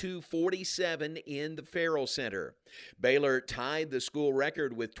 92-47 in the Farrell Center. Baylor tied the school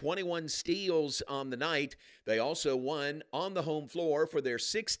record with 21 steals on the night. They also won on the home floor for their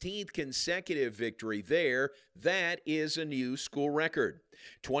 16th consecutive victory there. That is a new school record.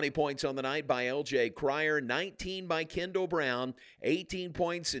 20 points on the night by L.J. Cryer, 19 by Kendall Brown, 18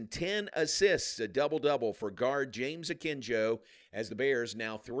 points and 10 assists, a double-double for guard James Akinjo, as the Bears,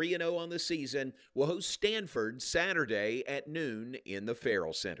 now 3-0 on the season, will host Stanford Saturday at noon in the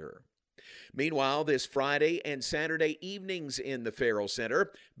Farrell Center. Meanwhile, this Friday and Saturday evenings in the Farrell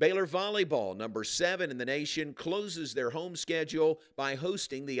Center, Baylor Volleyball, number 7 in the nation, closes their home schedule by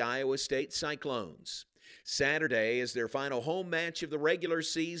hosting the Iowa State Cyclones. Saturday, as their final home match of the regular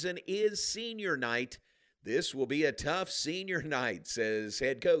season, is senior night. This will be a tough senior night, says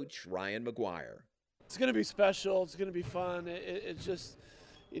head coach Ryan McGuire. It's going to be special. It's going to be fun. It's just,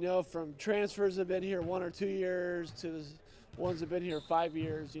 from transfers that have been here 1 or 2 years to the ones that have been here 5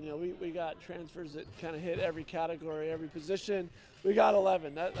 years. We got transfers that kind of hit every category, every position. We got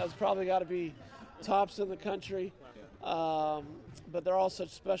 11. That's probably got to be tops in the country. But they're all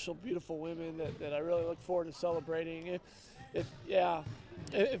such special, beautiful women that I really look forward to celebrating. If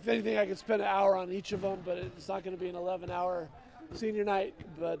anything, I could spend an hour on each of them, but it's not going to be an 11-hour senior night.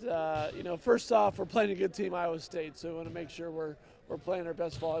 But, first off, we're playing a good team, Iowa State, so we want to make sure we're playing our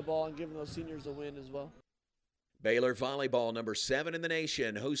best volleyball and giving those seniors a win as well. Baylor Volleyball, number 7 in the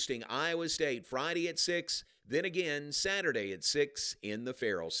nation, hosting Iowa State Friday at 6, then again Saturday at 6 in the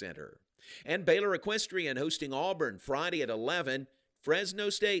Farrell Center. And Baylor Equestrian hosting Auburn Friday at 11, Fresno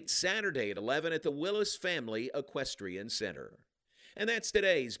State Saturday at 11 at the Willis Family Equestrian Center. And that's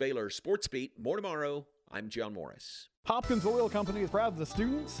today's Baylor Sports Beat. More tomorrow. I'm John Morris. Hopkins Oil Company is proud of the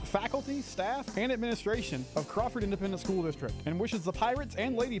students, faculty, staff, and administration of Crawford Independent School District and wishes the Pirates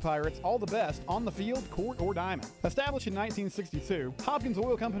and Lady Pirates all the best on the field, court, or diamond. Established in 1962, Hopkins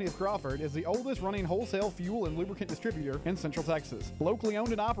Oil Company of Crawford is the oldest running wholesale fuel and lubricant distributor in Central Texas. Locally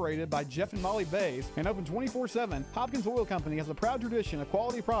owned and operated by Jeff and Molly Bays and open 24/7, Hopkins Oil Company has a proud tradition of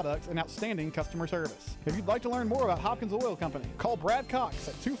quality products and outstanding customer service. If you'd like to learn more about Hopkins Oil Company, call Brad Cox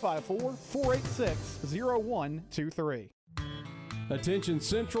at 254-486-0123. Attention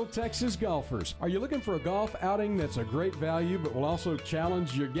Central Texas golfers. Are you looking for a golf outing that's a great value but will also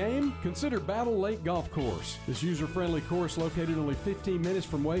challenge your game? Consider Battle Lake Golf Course. This user-friendly course located only 15 minutes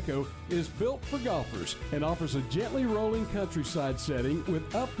from Waco is built for golfers and offers a gently rolling countryside setting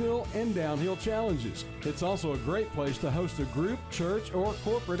with uphill and downhill challenges. It's also a great place to host a group, church, or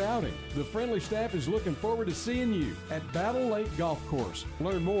corporate outing. The friendly staff is looking forward to seeing you at Battle Lake Golf Course.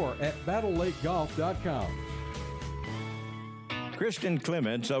 Learn more at battlelakegolf.com. Kristen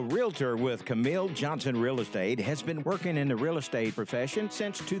Clements, a realtor with Camille Johnson Real Estate, has been working in the real estate profession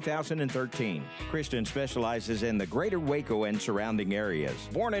since 2013. Kristen specializes in the greater Waco and surrounding areas.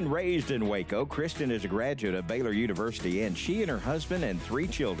 Born and raised in Waco, Kristen is a graduate of Baylor University, and she and her husband and 3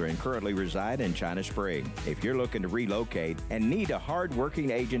 children currently reside in China Spring. If you're looking to relocate and need a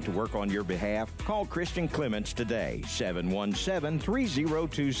hard-working agent to work on your behalf, call Kristen Clements today,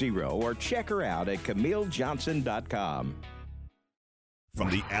 717-3020, or check her out at CamilleJohnson.com. From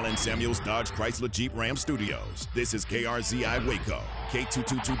the Allen Samuels Dodge Chrysler Jeep Ram Studios, this is KRZI Waco,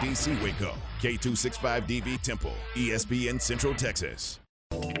 K222DC Waco, K265DV Temple, ESPN Central Texas.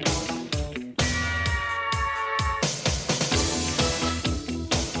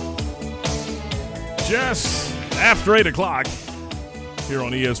 Just after 8 o'clock here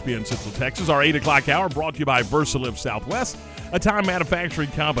on ESPN Central Texas, our 8 o'clock hour brought to you by VersaLift Southwest, a tire manufacturing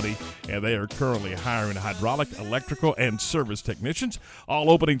company, and they are currently hiring hydraulic, electrical, and service technicians. All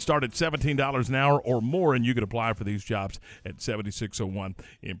openings start at $17 an hour or more, and you can apply for these jobs at 7601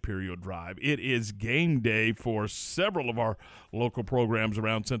 Imperial Drive. It is game day for several of our local programs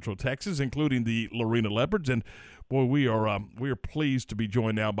around Central Texas, including the Lorena Leopards, and boy, we are pleased to be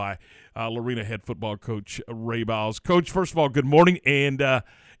joined now by Lorena head football coach Ray Biles. Coach, first of all, good morning, and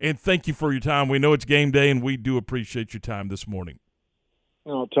thank you for your time. We know it's game day, and we do appreciate your time this morning.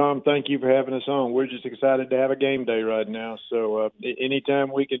 Oh, Tom, thank you for having us on. We're just excited to have a game day right now. So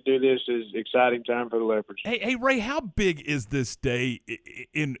anytime we can do this is exciting time for the Leopards. Hey, Ray, how big is this day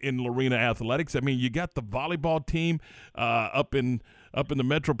in Lorena athletics? I mean, you got the volleyball team up in the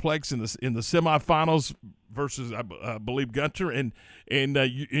Metroplex in the semifinals versus I believe Gunter, and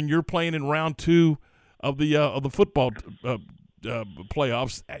you're playing in round 2 of the football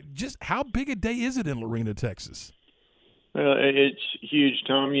playoffs. Just how big a day is it in Lorena, Texas? Well, it's huge,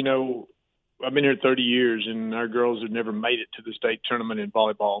 Tom. You know, I've been here 30 years, and our girls have never made it to the state tournament in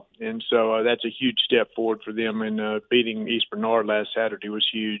volleyball, and so that's a huge step forward for them. And beating East Bernard last Saturday was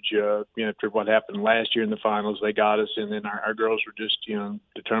huge. After what happened last year in the finals, they got us, and then our girls were just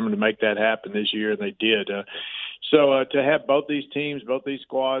determined to make that happen this year, and they did. So to have both these teams, both these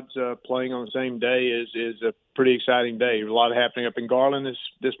squads playing on the same day is a pretty exciting day. A lot happening up in Garland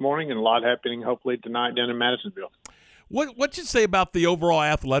this morning, and a lot happening hopefully tonight down in Madisonville. What you say about the overall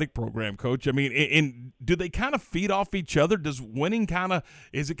athletic program, Coach? I mean, do they kind of feed off each other? Does winning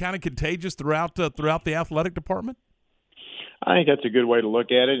is it kind of contagious throughout the athletic department? I think that's a good way to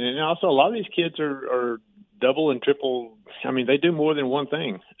look at it, and also a lot of these kids are double and triple. I mean, they do more than one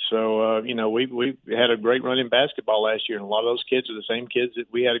thing. So we had a great run in basketball last year, and a lot of those kids are the same kids that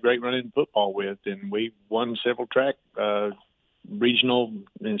we had a great run in football with, and we won several track. Regional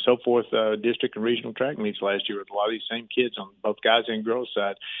and so forth, district and regional track meets last year with a lot of these same kids on both guys and girls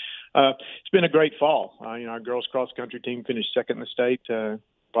side. It's been a great fall. Our girls cross country team finished second in the state,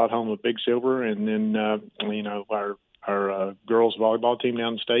 brought home a big silver, and then our girls volleyball team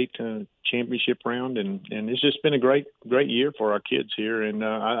down the state championship round, and it's just been a great year for our kids here. And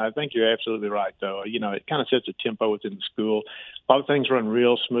I think you're absolutely right, though. It kind of sets a tempo within the school. A lot of things run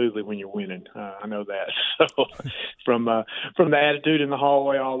real smoothly when you're winning. I know that. So from the attitude in the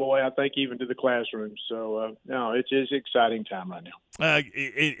hallway all the way, I think, even to the classroom. So it's an exciting time right now.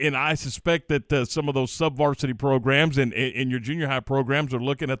 And I suspect that some of those sub-varsity programs and your junior high programs are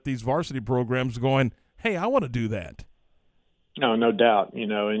looking at these varsity programs going, hey, I want to do that. No doubt,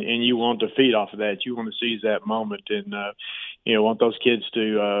 and you want to feed off of that. You want to seize that moment and, want those kids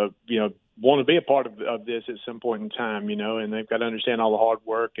to, want to be a part of this at some point in time, and they've got to understand all the hard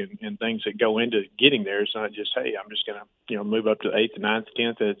work and things that go into getting there. It's not just, hey, I'm just going to, move up to the 8th, 9th,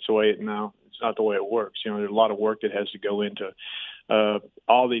 10th. It's the way it's not the way it works. There's a lot of work that has to go into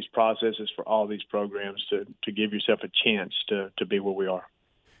all these processes for all these programs to give yourself a chance to be where we are.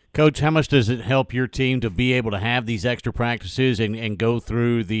 Coach, how much does it help your team to be able to have these extra practices and go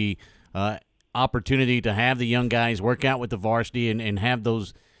through the opportunity to have the young guys work out with the varsity and have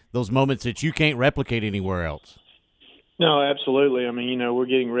those moments that you can't replicate anywhere else? No, absolutely. I mean, we're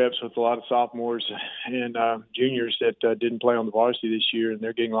getting reps with a lot of sophomores and juniors that didn't play on the varsity this year, and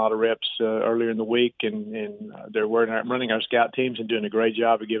they're getting a lot of reps earlier in the week, and they're running our scout teams and doing a great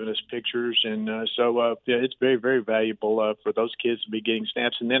job of giving us pictures. And it's very, very valuable for those kids to be getting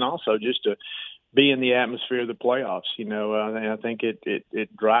snaps, and then also just to be in the atmosphere of the playoffs. I think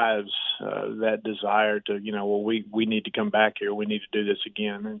it drives that desire to, we need to come back here. We need to do this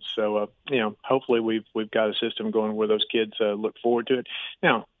again. And so, hopefully we've got a system going where those kids look forward to it.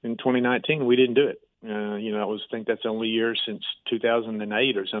 Now, in 2019, we didn't do it. I think that's the only year since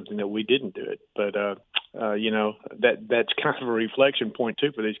 2008 or something that we didn't do it. But, that's kind of a reflection point,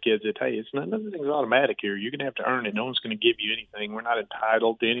 too, for these kids that, hey, nothing's automatic here. You're going to have to earn it. No one's going to give you anything. We're not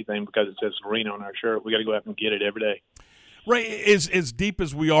entitled to anything because it says Serena on our shirt. We got to go out and get it every day. Right. As deep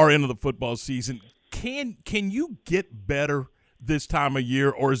as we are into the football season, can you get better this time of year,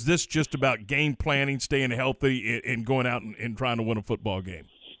 or is this just about game planning, staying healthy, and going out and trying to win a football game?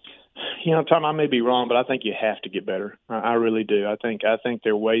 Tom, I may be wrong, but I think you have to get better. I really do. I think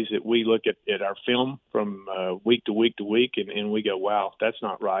there are ways that we look at our film from week to week to week, and we go, wow, that's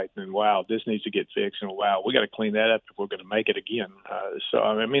not right, and wow, this needs to get fixed, and wow, we got to clean that up if we're going to make it again. So,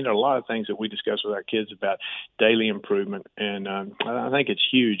 I mean, there are a lot of things that we discuss with our kids about daily improvement, and I think it's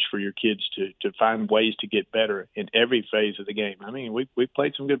huge for your kids to find ways to get better in every phase of the game. I mean, we've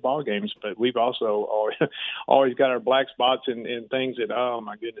played some good ball games, but we've also always got our black spots and things that, oh,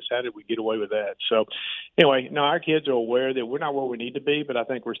 my goodness, how did we get away with that? So anyway, no, our kids are aware that we're not where we need to be, but I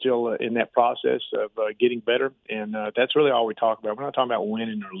think we're still in that process of getting better, and that's really all we talk about. We're not talking about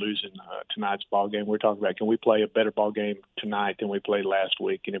winning or losing tonight's ball game. We're talking about, can we play a better ball game tonight than we played last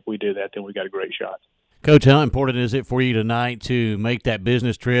week? And if we do that, then we got a great shot. Coach, how important is it for you tonight to make that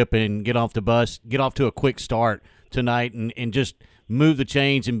business trip and get off the bus, get off to a quick start tonight, and just move the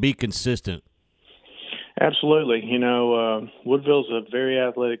chains and be consistent? Absolutely. Woodville's a very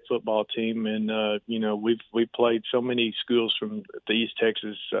athletic football team, and we've played so many schools from the East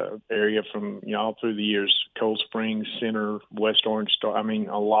Texas area from all through the years: Cold Springs, Center, West Orange Star. I mean,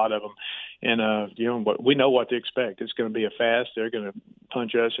 a lot of them. And but we know what to expect. It's going to be a fast. They're going to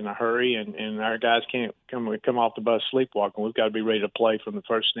punch us in a hurry, and our guys can't come off the bus sleepwalking. We've got to be ready to play from the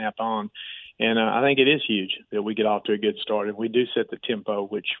first snap on. And I think it is huge that we get off to a good start, and we do set the tempo,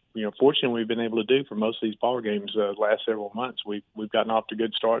 which fortunately we've been able to do for most of these ball games the last several months. We've gotten off to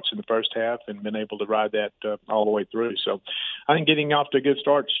good starts in the first half and been able to ride that all the way through. So I think getting off to a good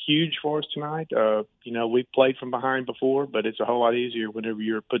start is huge for us tonight. We've played from behind before, but it's a whole lot easier whenever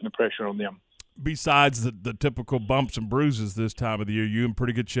you're putting the pressure on them. besides the typical bumps and bruises this time of the year, you in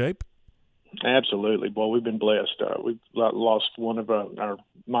pretty good shape? Absolutely. Boy, we've been blessed. We've lost one of our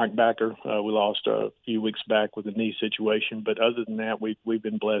Mike Backer. We lost a few weeks back with a knee situation. But other than that, we've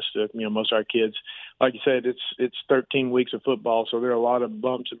been blessed. Most of our kids, like you said, it's 13 weeks of football, so there are a lot of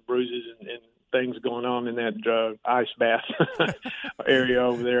bumps and bruises and things going on in that ice bath area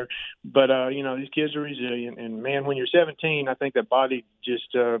over there. But, these kids are resilient. And, man, when you're 17, I think that body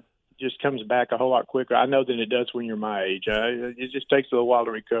just comes back a whole lot quicker, I know, than it does when you're my age. It just takes a little while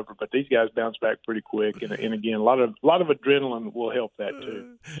to recover, but these guys bounce back pretty quick. And again, a lot of adrenaline will help that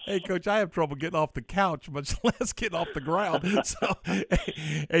too. Hey, Coach, I have trouble getting off the couch, much less getting off the ground. So,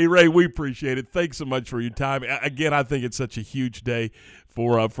 hey, Ray, we appreciate it. Thanks so much for your time. Again, I think it's such a huge day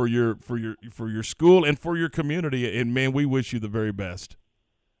for your school and for your community. And man, we wish you the very best.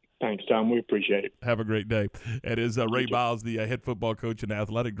 Thanks, Tom. We appreciate it. Have a great day. It is Ray Biles, the head football coach and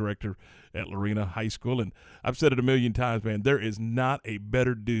athletic director at Lorena High School. And I've said it a million times, man, there is not a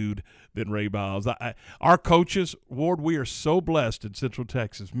better dude than Ray Biles. Our coaches, Ward, we are so blessed in Central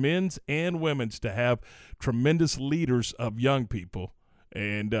Texas, men's and women's, to have tremendous leaders of young people.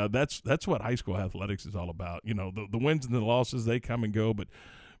 And that's what high school athletics is all about. The wins and the losses, they come and go. But,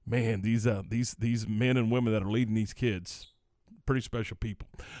 man, these men and women that are leading these kids, pretty special people.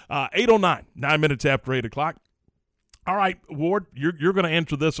 8:09, 9 minutes after 8 o'clock. All right, Ward, you're going to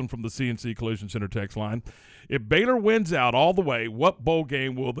answer this one from the CNC Collision Center text line. If Baylor wins out all the way, what bowl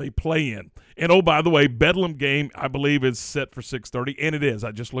game will they play in? And, oh, by the way, Bedlam game, I believe, is set for 6:30, and it is.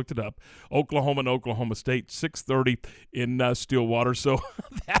 I just looked it up. Oklahoma and Oklahoma State, 6:30 in Stillwater. So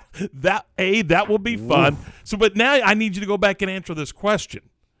that will be fun. So, but now I need you to go back and answer this question.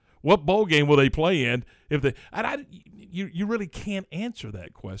 What bowl game will they play in? You really can't answer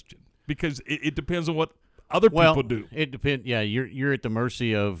that question because it depends on what other people do. It depends. Yeah, you're at the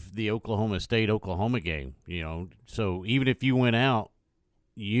mercy of the Oklahoma State-Oklahoma game. So even if you went out,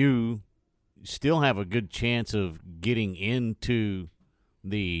 you still have a good chance of getting into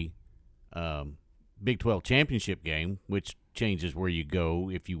the Big 12 championship game, which changes where you go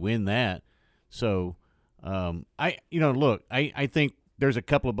if you win that. So I think there's a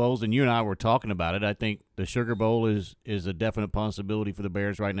couple of bowls, and you and I were talking about it. I think the Sugar Bowl is a definite possibility for the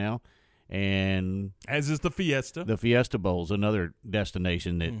Bears right now, and as is the Fiesta. The Fiesta Bowl is another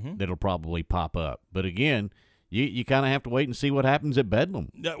destination that'll probably pop up. But again, you kind of have to wait and see what happens at Bedlam.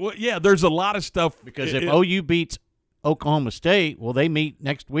 Yeah, there's a lot of stuff because if OU beats Oklahoma State, they meet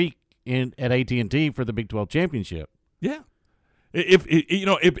next week at AT&T for the Big 12 championship. Yeah,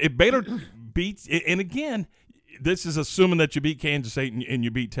 if Baylor beats, and again, this is assuming that you beat Kansas State and you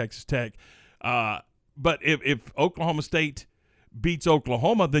beat Texas Tech. But if Oklahoma State beats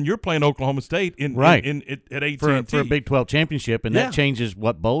Oklahoma, then you're playing Oklahoma State at AT&T. For a Big 12 championship, and that changes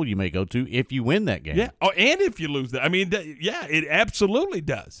what bowl you may go to if you win that game. Yeah, and if you lose that. I mean, it absolutely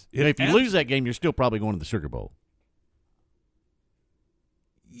does. If you lose that game, you're still probably going to the Sugar Bowl.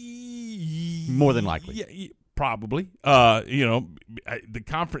 More than likely. Yeah, probably. The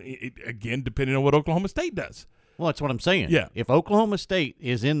conference, again, depending on what Oklahoma State does. Well, that's what I'm saying. Yeah. If Oklahoma State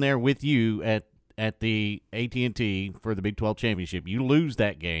is in there with you at the AT&T for the Big 12 championship, you lose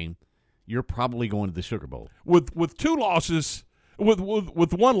that game, you're probably going to the Sugar Bowl. With two losses, with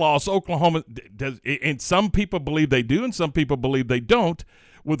one loss, Oklahoma does, and some people believe they do, and some people believe they don't.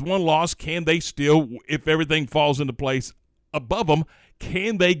 With one loss, can they still, if everything falls into place above them,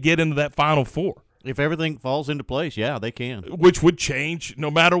 can they get into that Final Four? If everything falls into place, yeah, they can. Which would change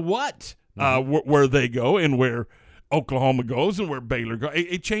no matter what. Where they go and where Oklahoma goes and where Baylor goes.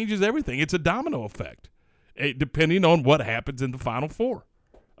 It changes everything. It's a domino effect, depending on what happens in the Final Four.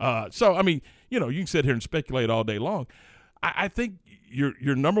 So, I mean, you can sit here and speculate all day long. I think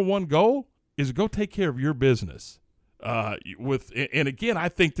your number one goal is to go take care of your business. And again, I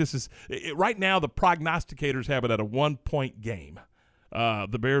think this is – right now the prognosticators have it at a 1-point game.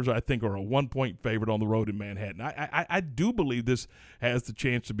 The Bears, I think, are a 1-point favorite on the road in Manhattan. I do believe this has the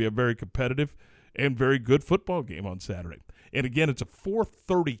chance to be a very competitive and very good football game on Saturday. And again, it's a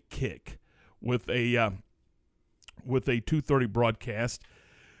 4:30 kick with a 2:30 broadcast,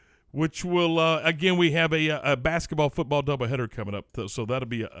 which will again, we have a basketball football doubleheader coming up, so that'll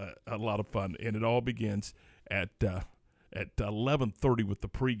be a lot of fun. And it all begins at 11:30 with the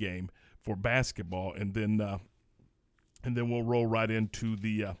pregame for basketball, and then we'll roll right into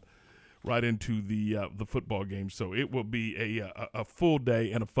the football game. So it will be a full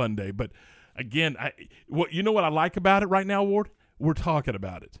day and a fun day. But again, what I like about it right now, Ward? We're talking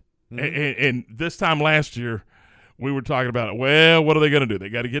about it. Mm-hmm. And this time last year, we were talking about, well, what are they going to do? They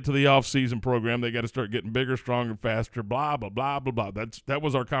got to get to the off-season program. They got to start getting bigger, stronger, faster, blah, blah, blah, blah, blah. That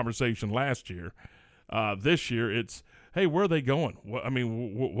was our conversation last year. This year, it's, hey, where are they going?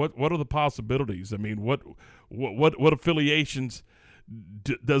 What are the possibilities? I mean, what affiliations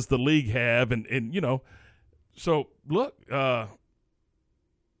does the league have? And you know, so look,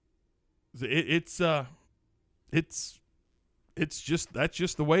 it's just, that's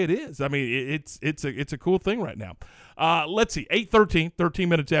just the way it is. I mean, it's a cool thing right now. Let's see, 8:13, 13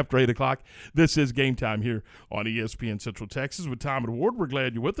 minutes after 8 o'clock. This is Game Time here on ESPN Central Texas with Tom and Ward. We're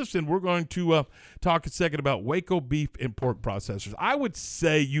glad you're with us, and we're going to talk a second about Waco Beef and Pork Processors. I would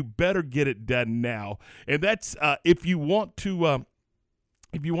say you better get it done now, and that's if you want to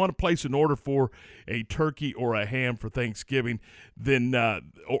place an order for a turkey or a ham for Thanksgiving, then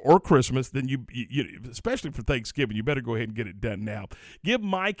or Christmas, then you especially for Thanksgiving, you better go ahead and get it done now. Give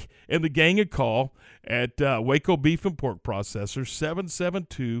Mike and the gang a call at Waco Beef and Pork Processors,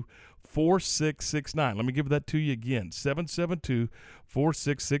 772-4669. Let me give that to you again,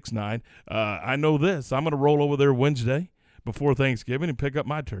 772-4669. I know this. I'm going to roll over there Wednesday before Thanksgiving and pick up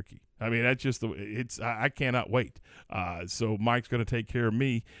my turkey. I mean, that's just I cannot wait. So Mike's going to take care of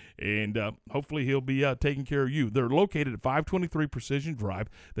me, and hopefully he'll be taking care of you. They're located at 523 Precision Drive.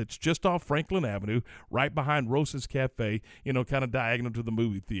 That's just off Franklin Avenue, right behind Rosa's Cafe, you know, kind of diagonal to the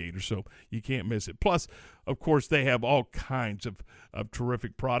movie theater, so you can't miss it. Plus, of course, they have all kinds of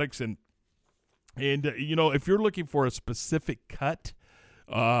terrific products, and you know, if you're looking for a specific cut,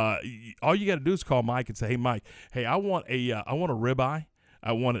 all you got to do is call Mike and say, hey, Mike, hey, I want a ribeye.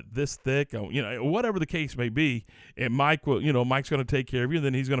 I want it this thick, you know, whatever the case may be. And Mike will, you know, Mike's going to take care of you. And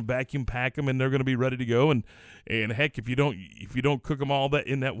then he's going to vacuum pack them, and they're going to be ready to go. And heck, if you don't cook them all that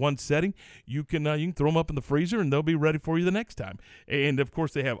in that one setting, you can throw them up in the freezer, and they'll be ready for you the next time. And of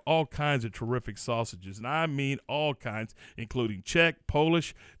course, they have all kinds of terrific sausages, and I mean all kinds, including Czech,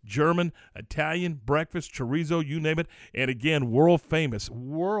 Polish, German, Italian, breakfast, chorizo, you name it. And again, world famous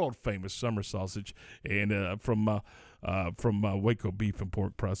summer sausage, and from Waco Beef and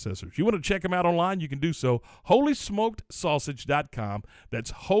Pork Processors. You want to check them out online? You can do so. HolySmokedSausage.com.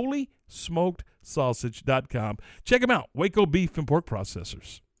 That's HolySmokedSausage.com. Check them out. Waco Beef and Pork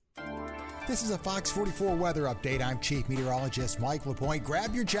Processors. This is a Fox 44 weather update. I'm Chief Meteorologist Mike LaPointe.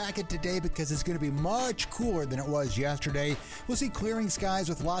 Grab your jacket today because it's going to be much cooler than it was yesterday. We'll see clearing skies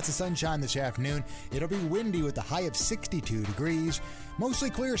with lots of sunshine this afternoon. It'll be windy with a high of 62 degrees. Mostly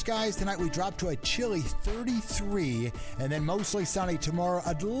clear skies tonight. We drop to a chilly 33, and then mostly sunny tomorrow,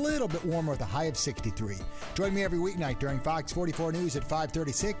 a little bit warmer with a high of 63. Join me every weeknight during Fox 44 News at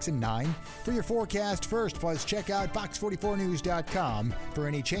 5:36 and 9 for your forecast first. Plus, check out fox44news.com for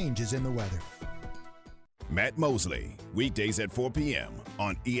any changes in the weather. Matt Mosley, weekdays at 4 p.m.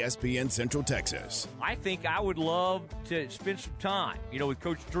 on ESPN Central Texas. I think I would love to spend some time, with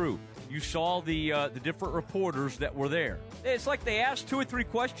Coach Drew. You saw the different reporters that were there. It's like they asked 2 or 3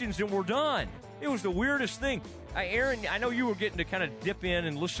 questions and we're done. It was the weirdest thing. Aaron, I know you were getting to kind of dip in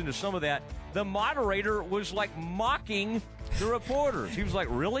and listen to some of that. The moderator was like mocking the reporters. He was like,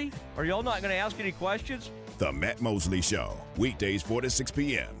 really? Are y'all not going to ask any questions? The Matt Mosley Show, weekdays 4 to 6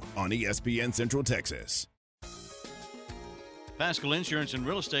 p.m. on ESPN Central Texas. Pascal Insurance and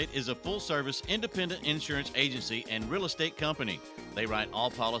Real Estate is a full-service independent insurance agency and real estate company. They write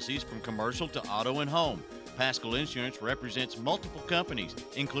all policies from commercial to auto and home. Pascal Insurance represents multiple companies,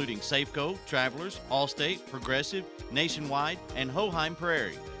 including Safeco, Travelers, Allstate, Progressive, Nationwide, and Hoheim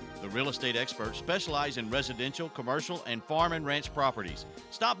Prairie. The real estate experts specialize in residential, commercial, and farm and ranch properties.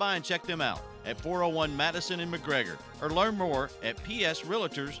 Stop by and check them out at 401 Madison in McGregor or learn more at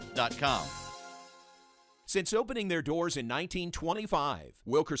psrealtors.com. Since opening their doors in 1925,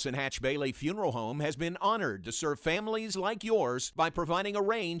 Wilkerson Hatch Bailey Funeral Home has been honored to serve families like yours by providing a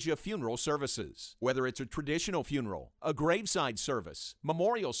range of funeral services. Whether it's a traditional funeral, a graveside service,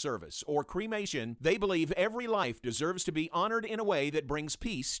 memorial service, or cremation, they believe every life deserves to be honored in a way that brings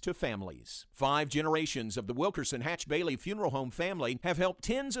peace to families. 5 generations of the Wilkerson Hatch Bailey Funeral Home family have helped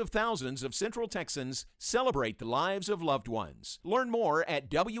tens of thousands of Central Texans celebrate the lives of loved ones. Learn more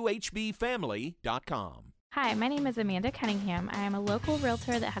at WHBfamily.com. Hi, my name is Amanda Cunningham. I am a local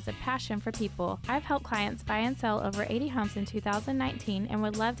realtor that has a passion for people. I've helped clients buy and sell over 80 homes in 2019 and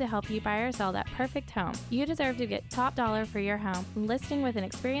would love to help you buy or sell that perfect home. You deserve to get top dollar for your home. Listing with an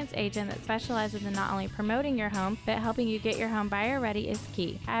experienced agent that specializes in not only promoting your home, but helping you get your home buyer ready is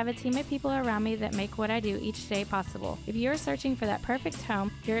key. I have a team of people around me that make what I do each day possible. If you're searching for that perfect home,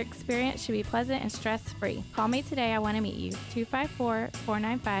 your experience should be pleasant and stress-free. Call me today. I want to meet you.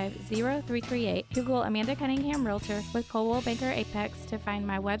 254-495-0338. Google Amanda Cunningham Realtor with Coldwell Banker Apex to find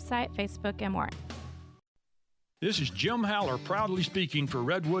my website, Facebook, and more. This is Jim Haller proudly speaking for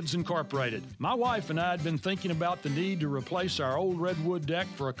Redwoods Incorporated. My wife and I had been thinking about the need to replace our old redwood deck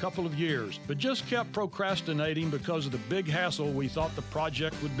for a couple of years, but just kept procrastinating because of the big hassle we thought the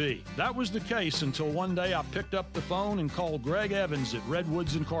project would be. That was the case until one day I picked up the phone and called Greg Evans at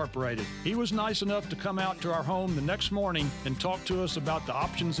Redwoods Incorporated. He was nice enough to come out to our home the next morning and talk to us about the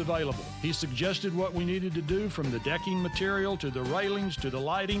options available. He suggested what we needed to do, from the decking material to the railings to the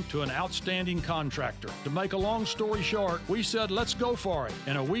lighting, to an outstanding contractor. To make a long story short, we said let's go for it,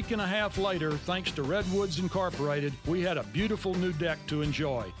 and a week and a half later, thanks to Redwoods Incorporated, we had a beautiful new deck to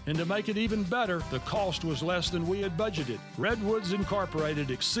enjoy. And to make it even better, the cost was less than we had budgeted. Redwoods Incorporated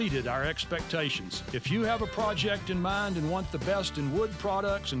exceeded our expectations. If you have a project in mind and want the best in wood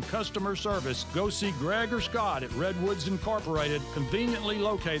products and customer service, go see Greg or Scott at Redwoods Incorporated, conveniently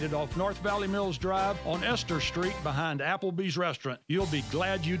located off North Valley Mills Drive on Esther Street behind Applebee's Restaurant. You'll be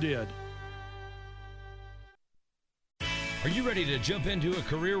glad you did. Are you ready to jump into a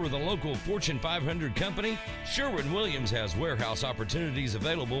career with a local Fortune 500 company? Sherwin-Williams has warehouse opportunities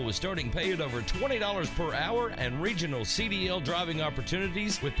available with starting pay at over $20 per hour and regional CDL driving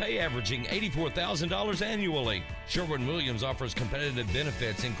opportunities with pay averaging $84,000 annually. Sherwin-Williams offers competitive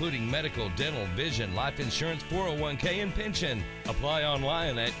benefits including medical, dental, vision, life insurance, 401k, and pension. Apply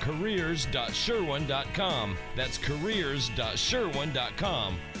online at careers.sherwin.com. That's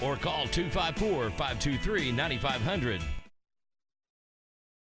careers.sherwin.com or call 254-523-9500.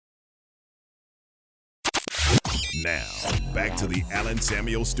 Now, back to the Allen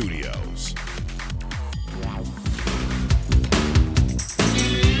Samuel Studios.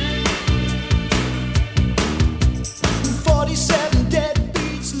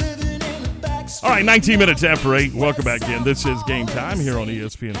 All right, 19 minutes after 8. Welcome back in. This is Game Time here on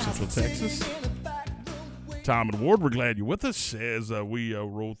ESPN Central Texas. Tom and Ward, we're glad you're with us as we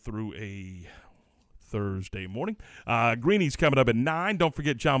roll through a Thursday morning. Greenie's coming up at 9. Don't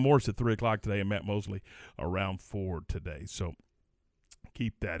forget John Morris at 3 o'clock today and Matt Mosley around 4 today. So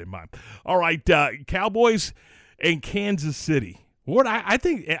keep that in mind. All right, Cowboys and Kansas City. Ward, I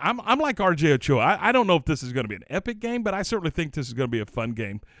think I'm like RJ Ochoa. I don't know if this is going to be an epic game, but I certainly think this is going to be a fun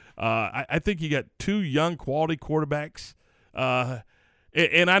game. I think you got two young quality quarterbacks.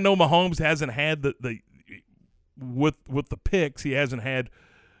 And I know Mahomes hasn't had the with the picks, he hasn't had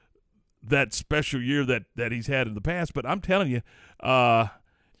that special year that he's had in the past. But I'm telling you,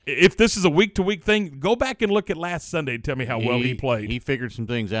 if this is a week-to-week thing, go back and look at last Sunday and tell me how well he played. He figured some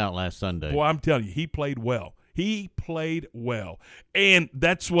things out last Sunday. Boy, I'm telling you, he played well. He played well. And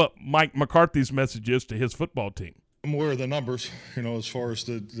that's what Mike McCarthy's message is to his football team. I'm aware of the numbers, as far as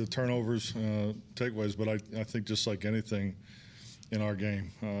the turnovers, takeaways, but I think just like anything in our game,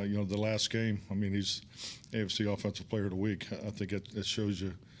 the last game, he's AFC Offensive Player of the Week. I think it shows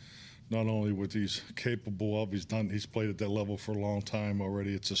you not only what he's capable of, he's played at that level for a long time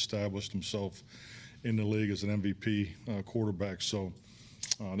already. It's established himself in the league as an MVP quarterback. So,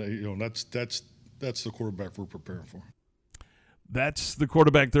 that's the quarterback we're preparing for. That's the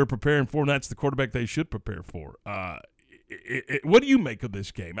quarterback they're preparing for, and that's the quarterback they should prepare for. What do you make of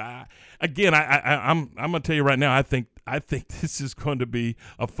this game? I'm going to tell you right now, I think this is going to be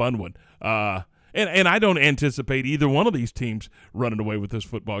a fun one. And I don't anticipate either one of these teams running away with this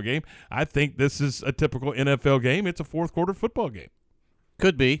football game. I think this is a typical NFL game. It's a fourth quarter football game.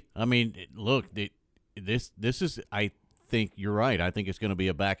 Could be. Look, this is. I think you're right. I think it's going to be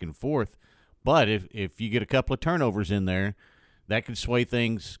a back and forth. But if you get a couple of turnovers in there, that could sway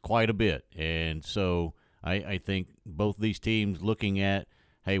things quite a bit. And so I think both these teams looking at,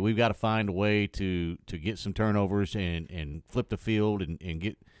 hey, we've got to find a way to get some turnovers and flip the field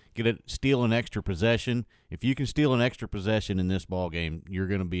and steal an extra possession. If you can steal an extra possession in this ball game, you're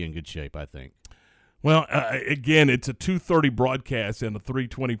going to be in good shape, I think. Well, again, it's a 2:30 broadcast and a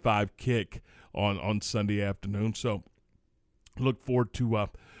 3:25 kick on Sunday afternoon. So look forward to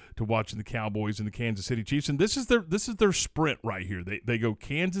watching the Cowboys and the Kansas City Chiefs. And this is their sprint right here. They go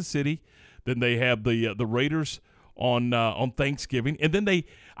Kansas City, then they have the Raiders on Thanksgiving, and then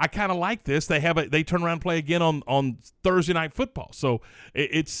I kind of like this. They turn around and play again on Thursday Night Football. So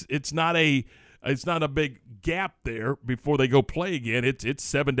it's not a big gap there before they go play again. It's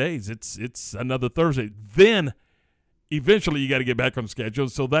 7 days. It's another Thursday. Then eventually you got to get back on the schedule.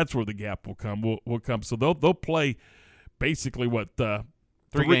 So that's where the gap will come. Will come. So they'll play basically what 3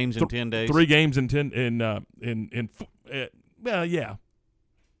 games in 10 days. 3 games in 10 in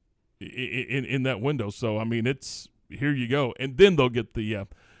that window. So it's here you go, and then they'll get the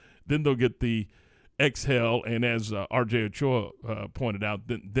exhale, and as RJ Ochoa pointed out,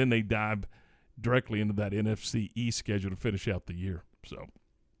 then they dive directly into that NFC East schedule to finish out the year. So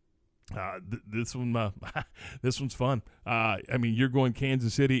This one's fun. I mean, you're going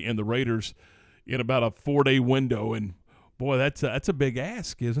Kansas City and the Raiders in about a 4-day window, and boy, that's a big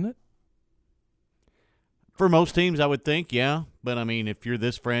ask, isn't it? For most teams, I would think, yeah. But, I mean, if you're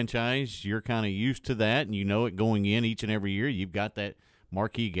this franchise, you're kind of used to that, and you know it going in each and every year. You've got that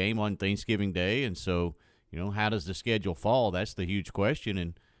marquee game on Thanksgiving Day, and so, how does the schedule fall? That's the huge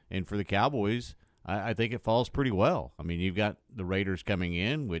question. And for the Cowboys, I think it falls pretty well. I mean, you've got the Raiders coming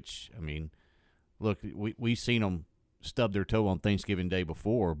in, which, I mean, look, we've seen them stub their toe on Thanksgiving Day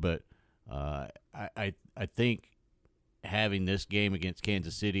before, but I think having this game against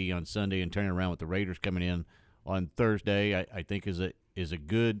Kansas City on Sunday and turning around with the Raiders coming in on Thursday, I think is a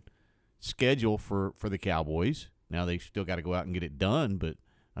good schedule for the Cowboys. Now they still got to go out and get it done, but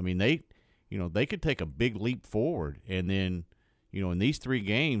I mean they could take a big leap forward, and then in these 3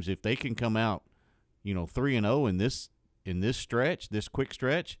 games, if they can come out 3-0 in this stretch, this quick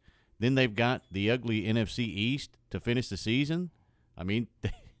stretch, then they've got the ugly NFC East to finish the season. I mean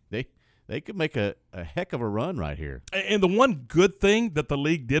they could make a heck of a run right here. And the one good thing that the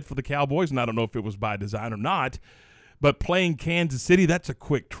league did for the Cowboys, and I don't know if it was by design or not, but playing Kansas City, that's a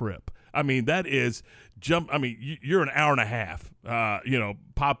quick trip. I mean, that is you're an hour and a half.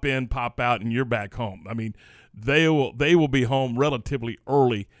 Pop in, pop out, and you're back home. I mean, they will be home relatively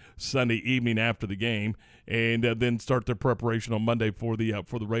early Sunday evening after the game, and then start their preparation on Monday for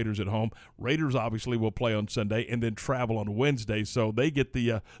the Raiders at home. Raiders obviously will play on Sunday and then travel on Wednesday, so they get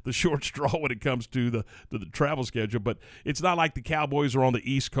the short straw when it comes to the travel schedule. But it's not like the Cowboys are on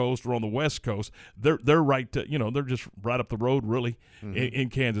the East Coast or on the West Coast. They're right to, they're just right up the road really in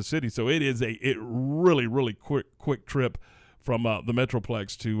Kansas City. So it is a really quick trip from the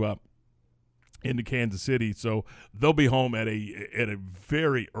Metroplex to into Kansas City. So they'll be home at a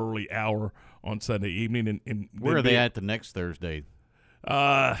very early hour on Sunday evening. And where are they at the next Thursday?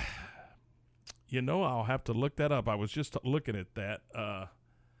 I'll have to look that up. I was just looking at that. I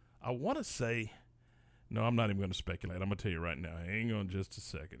want to say, no, I'm not even going to speculate. I'm going to tell you right now. Hang on just a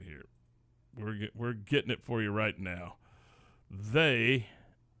second here. We're getting it for you right now. They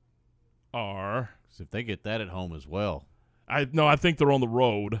are. So if they get that at home as well. I think they're on the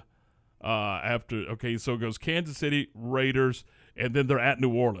road. So it goes Kansas City, Raiders, and then they're at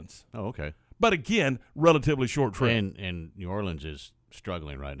New Orleans. Oh, okay. But again, relatively short trip. And New Orleans is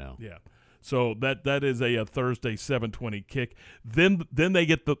struggling right now. Yeah. So that is a Thursday 7:20 kick. Then they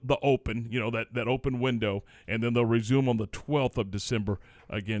get the open, that open window, and then they'll resume on the 12th of December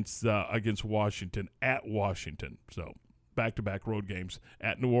against Washington at Washington. So back-to-back road games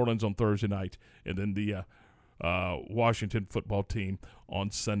at New Orleans on Thursday night, and then the Washington football team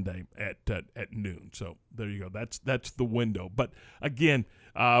on Sunday at noon. So there you go. That's the window. But again,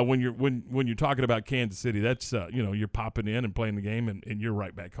 when you're talking about Kansas City, that's you're popping in and playing the game, and you're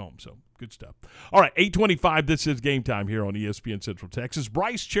right back home. So good stuff. All right, 8:25. This is Game Time here on ESPN Central Texas.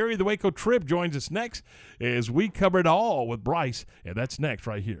 Bryce Cherry, the Waco Trib, joins us next as we cover it all with Bryce, and that's next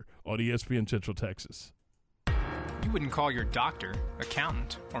right here on ESPN Central Texas. You wouldn't call your doctor,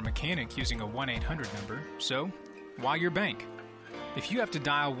 accountant, or mechanic using a 1-800 number, so why your bank? If you have to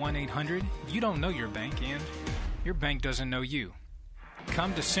dial 1-800, you don't know your bank, and your bank doesn't know you.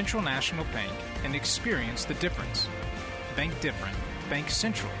 Come to Central National Bank and experience the difference. Bank different. Bank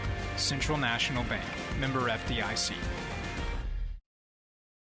Central. Central National Bank. Member FDIC.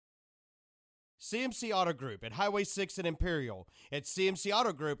 CMC Auto Group at Highway 6 and Imperial. At CMC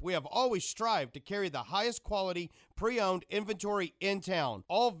Auto Group, we have always strived to carry the highest quality pre-owned inventory in town.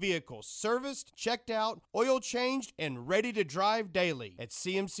 All vehicles serviced, checked out, oil changed, and ready to drive daily. At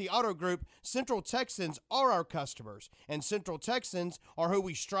CMC Auto Group, Central Texans are our customers, and Central Texans are who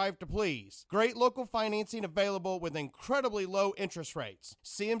we strive to please. Great local financing available with incredibly low interest rates.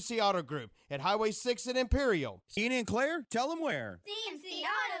 CMC Auto Group at Highway 6 and Imperial. Ian and Claire, tell them where.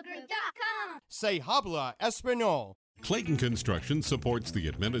 CMCAutogroup.com. Say habla español. Clayton Construction supports the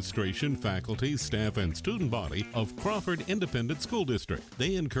administration, faculty, staff, and student body of Crawford Independent School District.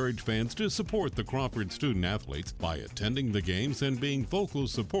 They encourage fans to support the Crawford student athletes by attending the games and being vocal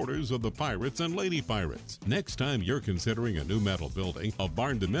supporters of the Pirates and Lady Pirates. Next time you're considering a new metal building, a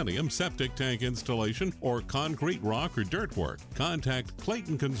barn-dominium, septic tank installation, or concrete, rock, or dirt work, contact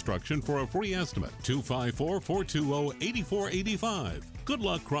Clayton Construction for a free estimate. 254-420-8485. Good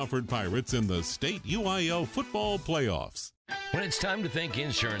luck, Crawford Pirates, in the state UIL football playoffs. When it's time to think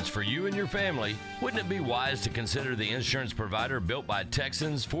insurance for you and your family, wouldn't it be wise to consider the insurance provider built by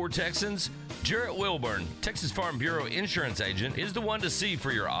Texans for Texans? Jarrett Wilburn, Texas Farm Bureau insurance agent, is the one to see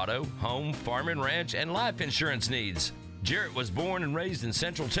for your auto, home, farm and ranch, and life insurance needs. Jarrett was born and raised in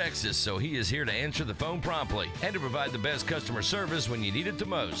Central Texas, so he is here to answer the phone promptly and to provide the best customer service when you need it the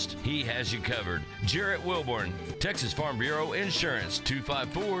most. He has you covered. Jarrett Wilburn, Texas Farm Bureau Insurance,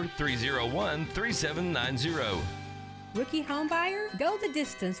 254-301-3790. Rookie home buyer? Go the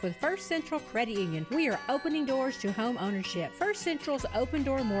distance with First Central Credit Union. We are opening doors to home ownership. First Central's open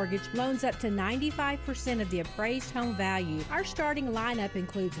door mortgage loans up to 95% of the appraised home value. Our starting lineup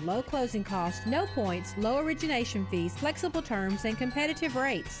includes low closing costs, no points, low origination fees, flexible terms, and competitive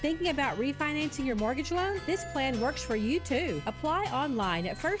rates. Thinking about refinancing your mortgage loan? This plan works for you too. Apply online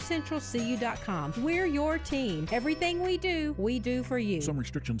at firstcentralcu.com. We're your team. Everything we do for you. Some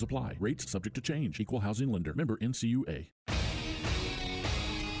restrictions apply. Rates subject to change. Equal housing lender. Member NCUA.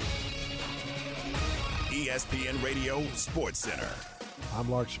 ESPN Radio Sports Center.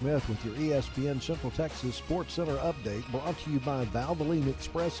 I'm Lark Smith with your ESPN Central Texas Sports Center update, brought to you by Valvoline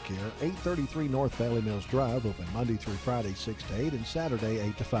Express Care, 833 North Valley Mills Drive, open Monday through Friday 6 to 8 and Saturday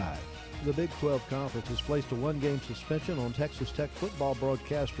 8 to 5. The Big 12 Conference has placed a one-game suspension on Texas Tech football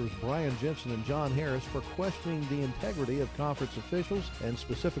broadcasters Brian Jensen and John Harris for questioning the integrity of conference officials and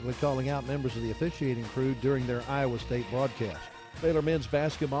specifically calling out members of the officiating crew during their Iowa State broadcast. Baylor men's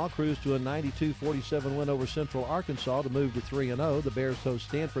basketball cruised to a 92-47 win over Central Arkansas to move to 3-0. The Bears host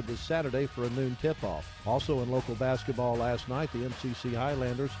Stanford this Saturday for a noon tip-off. Also in local basketball last night, the MCC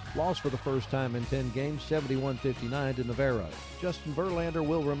Highlanders lost for the first time in 10 games, 71-59 to Navarro. Justin Verlander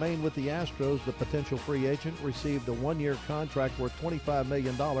will remain with the Astros. The potential free agent received a one-year contract worth $25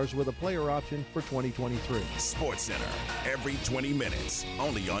 million with a player option for 2023. Sports Center, every 20 minutes,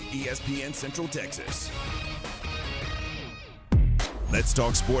 only on ESPN Central Texas. Let's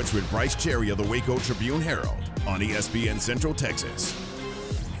talk sports with Bryce Cherry of the Waco Tribune Herald on ESPN Central Texas.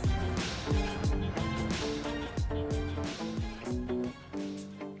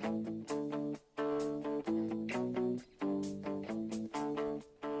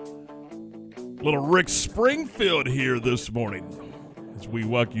 Little Rick Springfield here this morning as we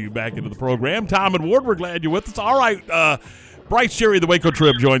welcome you back into the program. Tom and Ward, we're glad you're with us. All right, Bryce Cherry of the Waco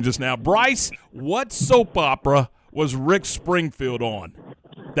Trib joins us now. Bryce, what soap opera was Rick Springfield on?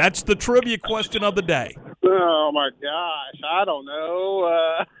 That's the trivia question of the day. Oh, my gosh. I don't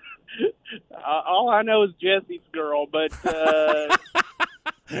know. All I know is Jesse's Girl, but,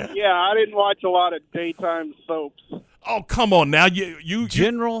 yeah, I didn't watch a lot of daytime soaps. Oh, come on now. You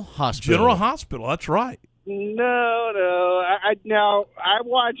General Hospital. General Hospital, that's right. No. I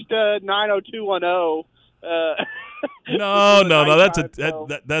watched 90210. No.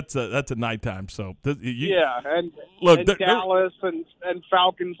 That's a nighttime soap. And look, Dallas and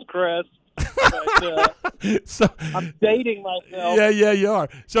Falcons Crest. But, so I'm dating myself. Yeah, you are.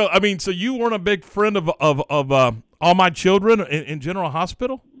 So so you weren't a big friend of All My Children in General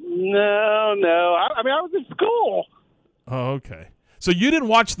Hospital? No. I was in school. Oh, okay. So you didn't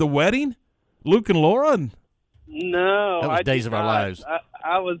watch The Wedding, Luke and Laura? No, that was Days of Our Lives.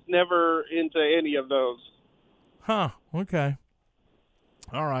 I was never into any of those. Huh. Okay.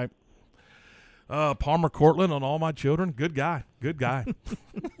 All right. Palmer Cortland on All My Children. Good guy.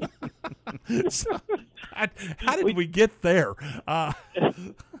 So, how did we get there? All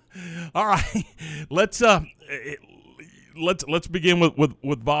right. Let's begin with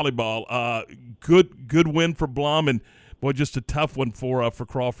volleyball. Good win for Blum, and boy, just a tough one for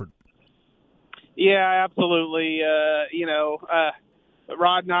Crawford. Yeah, absolutely.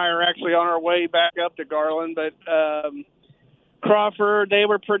 Rod and I are actually on our way back up to Garland, but Crawford, they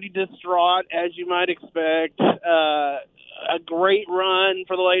were pretty distraught, as you might expect. A great run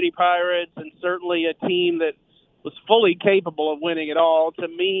for the Lady Pirates, and certainly a team that was fully capable of winning it all. To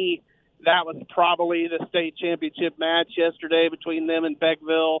me, that was probably the state championship match yesterday between them and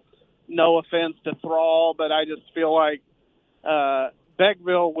Beckville. No offense to Thrall, but I just feel like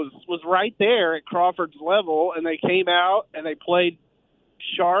Beckville was right there at Crawford's level, and they came out and they played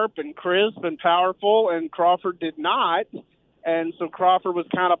sharp and crisp and powerful, and Crawford did not. And so Crawford was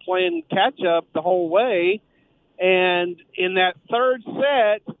kind of playing catch-up the whole way. And in that third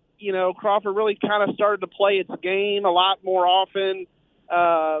set, Crawford really kind of started to play its game a lot more often.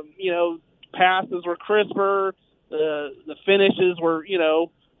 Passes were crisper. The finishes were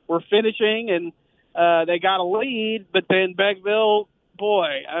finishing, and they got a lead. But then Beckville,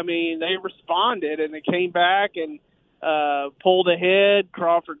 they responded, and they came back and pulled ahead.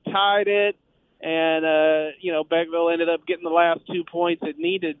 Crawford tied it, and Beckville ended up getting the last 2 points it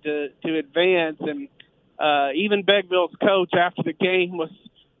needed to advance. And even Beckville's coach after the game was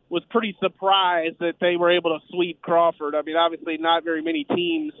pretty surprised that they were able to sweep Crawford. I mean, obviously not very many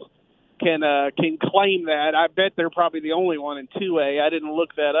teams can claim that. I bet they're probably the only one in 2A. I didn't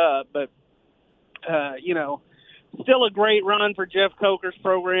look that up, but still a great run for Jeff Coker's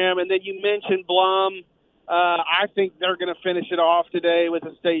program. And then you mentioned Blum. I think they're going to finish it off today with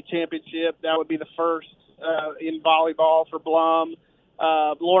a state championship. That would be the first in volleyball for Blum.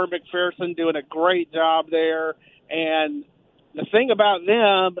 Lauren McPherson doing a great job there. And the thing about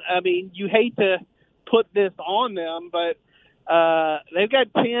them, I mean, you hate to put this on them, but they've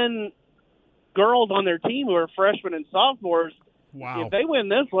got 10 girls on their team who are freshmen and sophomores. Wow. If they win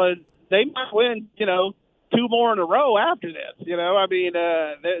this one, they might win, 2 more in a row after this. I mean,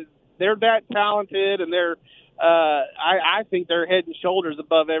 they're that talented, and they're I think they're head and shoulders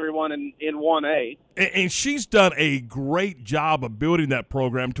above everyone in 1A. And she's done a great job of building that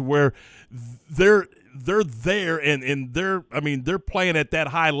program to where they're there and they're playing at that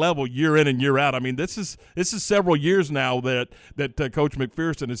high level year in and year out. I mean, this is several years now that Coach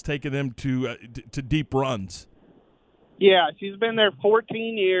McPherson has taken them to deep runs. Yeah, she's been there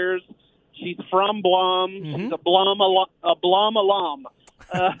 14 years. She's from Blum. Mm-hmm. She's a Blum alum.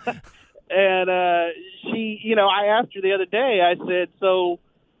 And she, I asked her the other day, I said, so,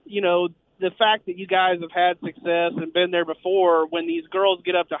 the fact that you guys have had success and been there before, when these girls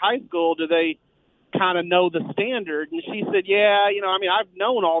get up to high school, do they kind of know the standard? And she said, yeah, I've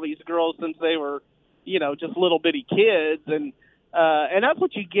known all these girls since they were, just little bitty kids. And that's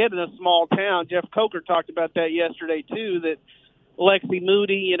what you get in a small town. Jeff Coker talked about that yesterday too, that Lexi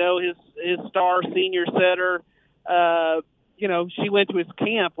Moody, his star senior setter, she went to his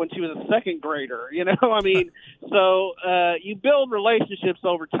camp when she was a second grader, so you build relationships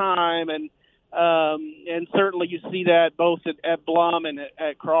over time, and certainly you see that both at Blum and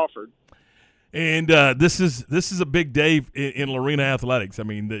at Crawford. And this is a big day in Lorena athletics. I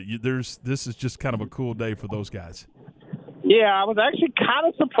mean, this is just kind of a cool day for those guys. Yeah, I was actually kind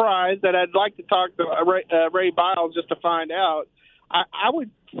of surprised that I'd like to talk to Ray Biles just to find out. I would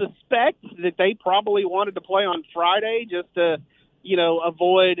suspect that they probably wanted to play on Friday just to,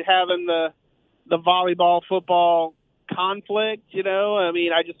 avoid having the volleyball football conflict.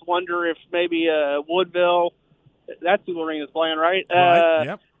 I just wonder if maybe Woodville, that's who Lorena's playing, right? Right.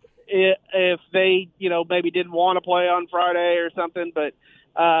 Yep. If they, maybe didn't want to play on Friday or something, but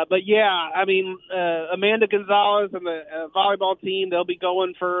yeah, Amanda Gonzalez and the volleyball team, they'll be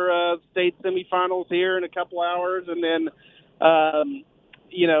going for state semifinals here in a couple hours, and then.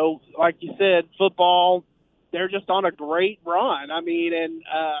 Like you said, football, they're just on a great run. And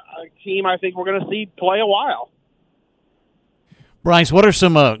a team I think we're going to see play a while. Bryce, what are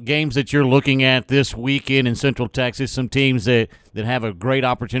some games that you're looking at this weekend in Central Texas, some teams that have a great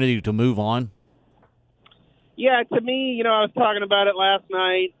opportunity to move on? Yeah, to me, I was talking about it last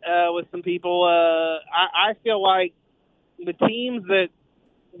night with some people. I feel like the teams that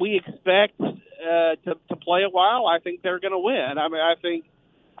we expect to play a while, I think they're going to win. I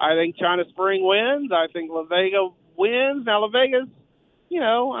think China Spring wins. I think La Vega wins. Now, La Vega's,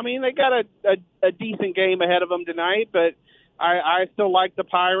 they got a decent game ahead of them tonight, but I still like the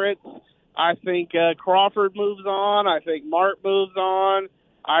Pirates. I think Crawford moves on. I think Mart moves on.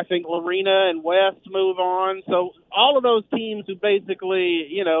 I think Lorena and West move on. So all of those teams who basically,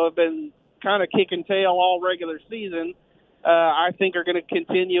 have been kind of kicking tail all regular season, I think are going to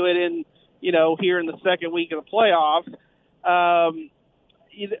continue it in, here in the second week of the playoffs.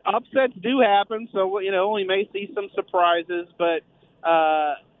 Upsets do happen, so, we may see some surprises, but,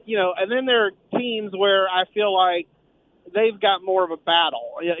 and then there are teams where I feel like they've got more of a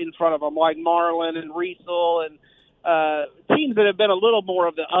battle in front of them, like Marlin and Riesel and teams that have been a little more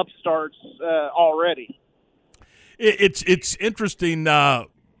of the upstarts already. It's interesting,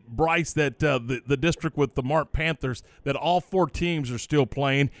 Bryce, that the district with the Mart Panthers, that all 4 teams are still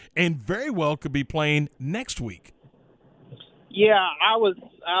playing and very well could be playing next week. Yeah, I was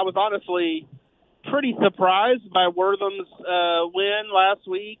honestly pretty surprised by Wortham's win last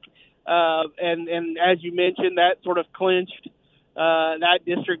week, and as you mentioned, that sort of clinched that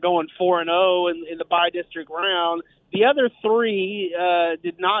district going 4-0 in the by-district round. The other 3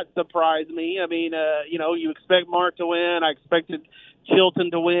 did not surprise me. You expect Mart to win. I expected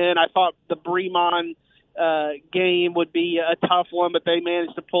Chilton to win. I thought the Bremond game would be a tough one, but they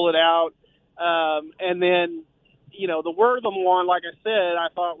managed to pull it out. And then, the Wortham one, like I said, I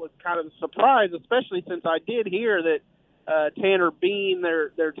thought was kind of a surprise, especially since I did hear that Tanner Bean,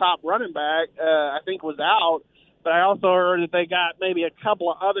 their top running back, I think was out. But I also heard that they got maybe a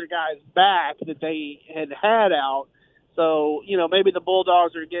couple of other guys back that they had out. So, maybe the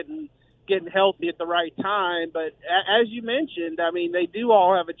Bulldogs are getting healthy at the right time. But as you mentioned, they do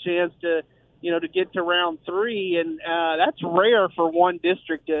all have a chance to get to round 3, and that's rare for one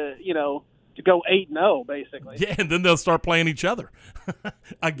district to go 8-0, basically. Yeah, and then they'll start playing each other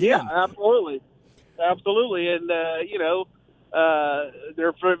again. Yeah, absolutely. absolutely, and they're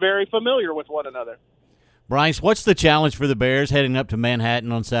very familiar with one another. Bryce, what's the challenge for the Bears heading up to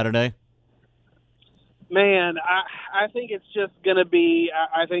Manhattan on Saturday? Man, I think it's just going to be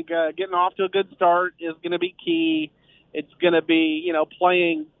I think getting off to a good start is going to be key. It's going to be,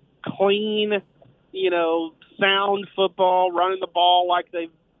 playing clean, sound football, running the ball like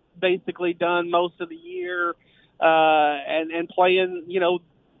they've basically done most of the year, and playing,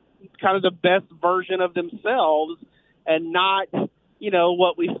 kind of the best version of themselves and not,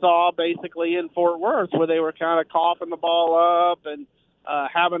 what we saw basically in Fort Worth where they were kind of coughing the ball up and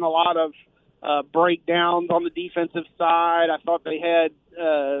having a lot of breakdowns on the defensive side. I thought they had,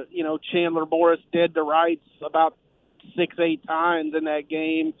 Chandler Morris dead to rights about 6-8 times in that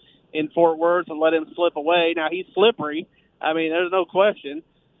game in Fort Worth and let him slip away. Now, he's slippery. I mean, there's no question.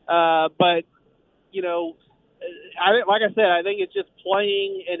 But, like I said, I think it's just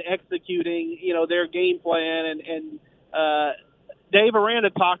playing and executing, their game plan. And Dave Aranda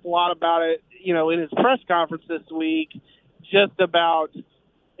talked a lot about it, in his press conference this week, just about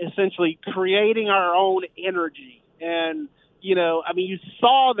essentially creating our own energy. And, you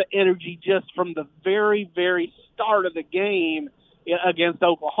saw the energy just from the very, very start of the game against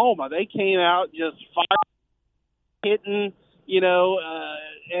Oklahoma. They came out just hitting,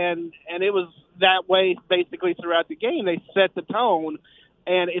 and it was that way basically throughout the game. They set the tone,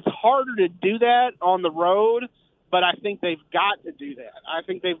 and it's harder to do that on the road, but I think they've got to do that. I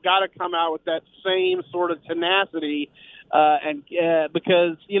think they've got to come out with that same sort of tenacity,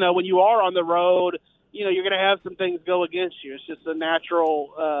 because, when you are on the road, you're going to have some things go against you. It's just a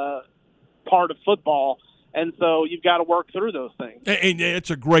natural part of football. And so you've got to work through those things. And it's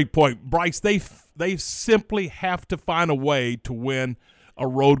a great point. Bryce, they simply have to find a way to win a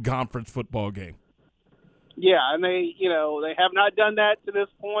road conference football game. Yeah, and they have not done that to this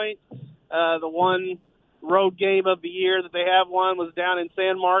point. The one road game of the year that they have won was down in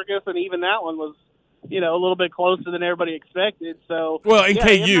San Marcos, and even that one was, a little bit closer than everybody expected. So, well, in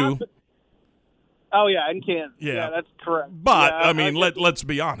KU. Oh, yeah, in Kansas. Yeah, that's correct. But, let's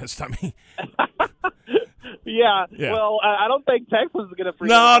be honest. Yeah. Well, I don't think Texas is going to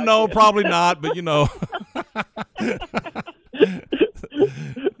forget. No, probably not, but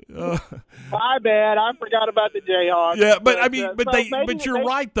My bad. I forgot about the Jayhawks. Yeah, but you're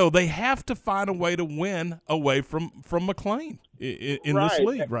right though. They have to find a way to win away from McLean in this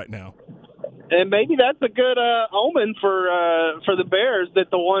league right now. And maybe that's a good omen for the Bears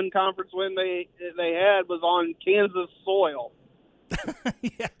that the one conference win they had was on Kansas soil.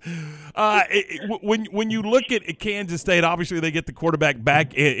 When you look at Kansas State, obviously they get the quarterback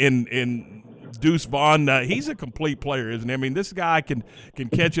back in Deuce Vaughn. He's a complete player, isn't he? I mean, this guy can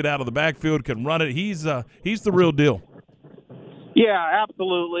catch it out of the backfield, can run it. He's the real deal. Yeah,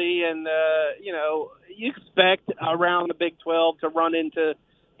 absolutely. And you expect around the Big 12 to run into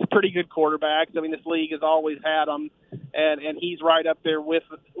pretty good quarterbacks. I mean, this league has always had them, and he's right up there with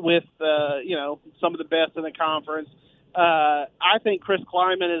some of the best in the conference. I think Chris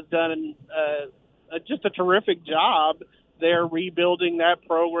Kleiman has done just a terrific job there rebuilding that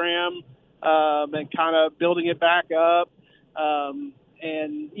program and kind of building it back up and,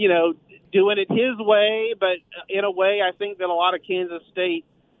 doing it his way, but in a way I think that a lot of Kansas State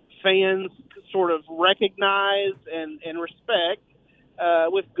fans sort of recognize and respect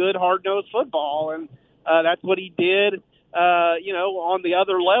with good, hard-nosed football. And that's what he did on the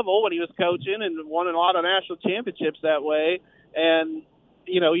other level when he was coaching and won a lot of national championships that way. And,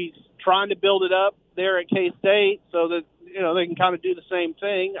 he's trying to build it up there at K-State so that, they can kind of do the same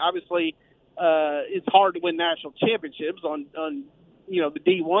thing. Obviously, it's hard to win national championships on the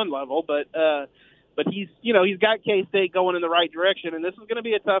D1 level, but he's got K-State going in the right direction, and this is going to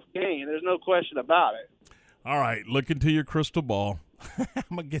be a tough game. There's no question about it. All right, look into your crystal ball.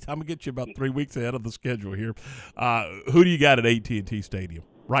 I'm gonna get you about 3 weeks ahead of the schedule here. Who do you got at AT&T Stadium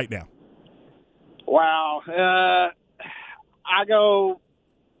right now? Wow, I go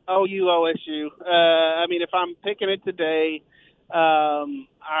OU OSU. If I'm picking it today,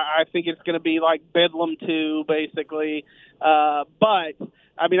 I think it's going to be like Bedlam 2, basically. But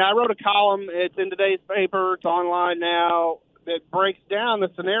I wrote a column. It's in today's paper. It's online now. That breaks down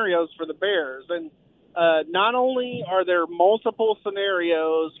the scenarios for the Bears. And not only are there multiple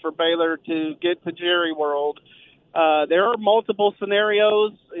scenarios for Baylor to get to Jerry World, there are multiple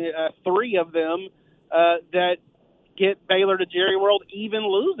scenarios, 3 of them, that get Baylor to Jerry World even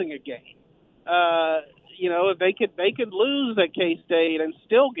losing a game. They could lose at K-State and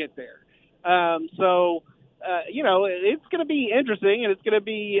still get there. It's going to be interesting, and it's going to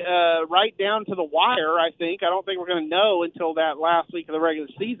be right down to the wire, I think. I don't think we're going to know until that last week of the regular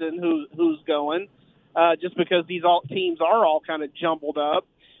season who's going. just because these teams are all kind of jumbled up.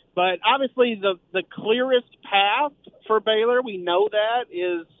 But obviously the clearest path for Baylor, we know that,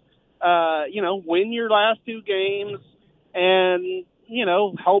 is, win your last 2 games and,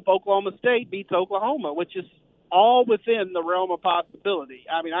 hope Oklahoma State beats Oklahoma, which is all within the realm of possibility.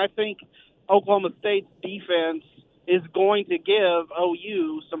 I mean, I think Oklahoma State's defense is going to give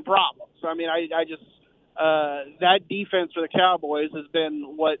OU some problems. I mean, I just that defense for the Cowboys has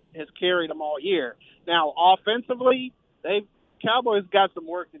been what has carried them all year. Now, offensively, Cowboys got some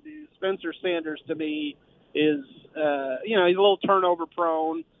work to do. Spencer Sanders, to me, is he's a little turnover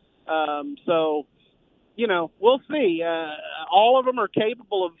prone. So, we'll see. All of them are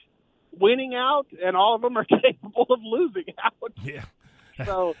capable of winning out, and all of them are capable of losing out. Yeah.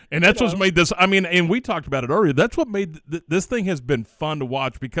 So, and that's what's made this. I mean, and we talked about it earlier. That's what made this thing has been fun to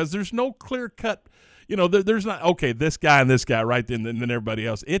watch, because there's no clear cut. There's not this guy and this guy right then, and then everybody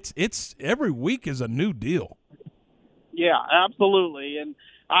else. It's every week is a new deal. Yeah, absolutely. And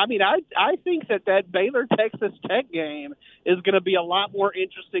I mean, I think that Baylor Texas Tech game is going to be a lot more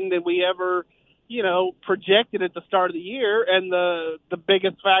interesting than we ever projected at the start of the year. And the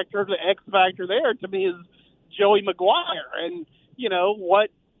biggest factor, the X factor there to me, is Joey McGuire, and what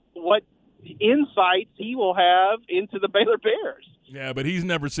insights he will have into the Baylor Bears. Yeah, but he's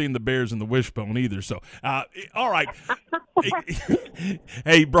never seen the Bears in the wishbone either. So, all right.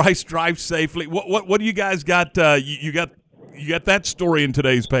 Hey, Bryce, drive safely. What do you guys got? You got that story in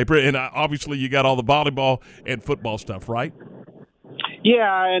today's paper, and obviously you got all the volleyball and football stuff, right?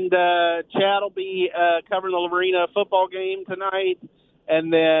 Yeah, and Chad will be covering the Lorena football game tonight,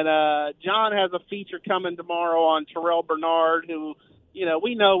 and then John has a feature coming tomorrow on Terrell Bernard, who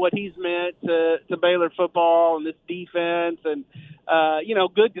we know what he's meant to Baylor football and this defense, and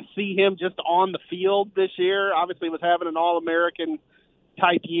good to see him just on the field this year. Obviously was having an All-American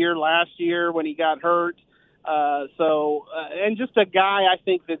type year last year when he got hurt. And just a guy I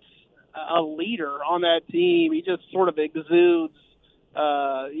think that's a leader on that team. He just sort of exudes,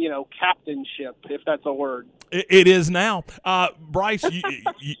 captainship, if that's a word. It is now. Bryce,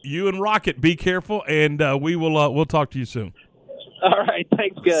 you and Rocket, be careful, and we'll talk to you soon. All right.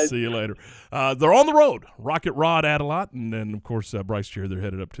 Thanks, guys. See you later. They're on the road. Rocket Rod Adelot, and then, of course, Bryce Cheer. They're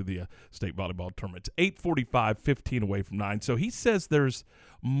headed up to the state volleyball tournament. It's 8:45, 15 away from 9. So he says there's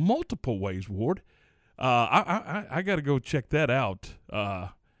multiple ways, Ward. I got to go check that out,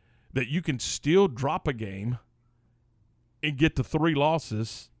 that you can still drop a game and get to 3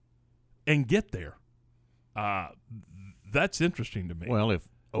 losses and get there. That's interesting to me. Well, if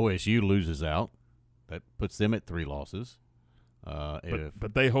OSU loses out, that puts them at 3 losses.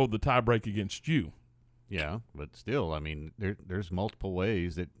 But they hold the tiebreak against you. Yeah, but still, I mean, there's multiple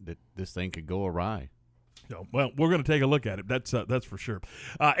ways that this thing could go awry. No, well, we're going to take a look at it. That's for sure.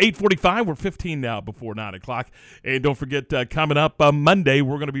 8:45. We're 15 now before 9 o'clock. And don't forget, coming up Monday,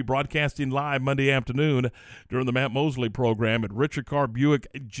 we're going to be broadcasting live Monday afternoon during the Matt Mosley program at Richard Carr Buick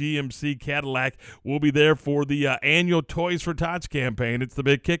GMC Cadillac. We'll be there for the annual Toys for Tots campaign. It's the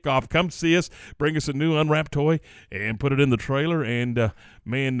big kickoff. Come see us. Bring us a new unwrapped toy and put it in the trailer. And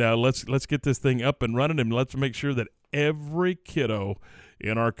let's get this thing up and running, and let's make sure that every kiddo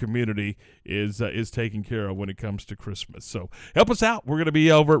in our community is taken care of when it comes to Christmas. So help us out. We're going to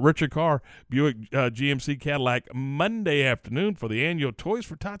be over at Richard Carr Buick GMC Cadillac Monday afternoon for the annual Toys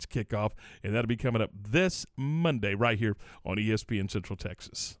for Tots kickoff, and that'll be coming up this Monday right here on ESPN Central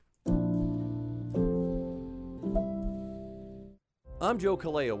Texas. I'm Joe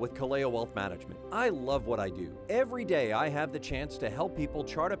Kaleo with Kaleo Wealth Management. I love what I do. Every day I have the chance to help people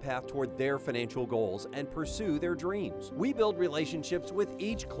chart a path toward their financial goals and pursue their dreams. We build relationships with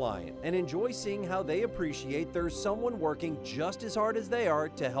each client and enjoy seeing how they appreciate there's someone working just as hard as they are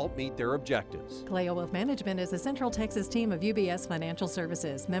to help meet their objectives. Kaleo Wealth Management is a Central Texas team of UBS Financial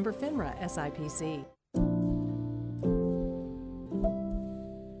Services, member FINRA SIPC.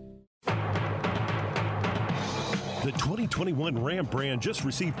 The 2021 Ram brand just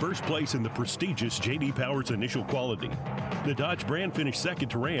received first place in the prestigious J.D. Power's Initial Quality. The Dodge brand finished second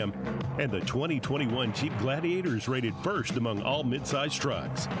to Ram, and the 2021 Jeep Gladiator is rated first among all midsize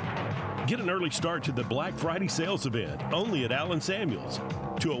trucks. Get an early start to the Black Friday sales event, only at Allen Samuels,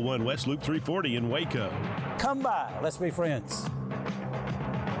 201 West Loop 340 in Waco. Come by, let's be friends.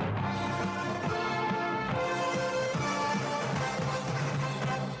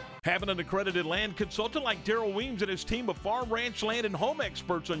 Having an accredited land consultant like Daryl Weems and his team of farm, ranch, land, and home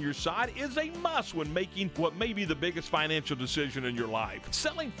experts on your side is a must when making what may be the biggest financial decision in your life.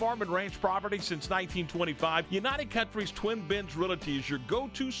 Selling farm and ranch property since 1925, United Country's Twin Bends Realty is your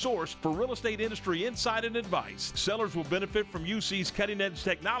go-to source for real estate industry insight and advice. Sellers will benefit from UC's cutting-edge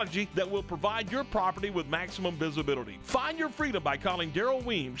technology that will provide your property with maximum visibility. Find your freedom by calling Daryl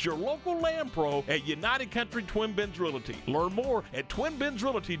Weems, your local land pro at United Country Twin Bends Realty. Learn more at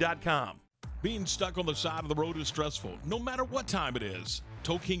twinbendsrealty.com. Being stuck on the side of the road is stressful, no matter what time it is.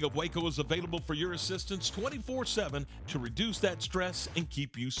 Tow King of Waco is available for your assistance 24/7 to reduce that stress and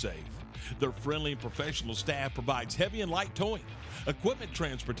keep you safe. Their friendly and professional staff provides heavy and light towing, equipment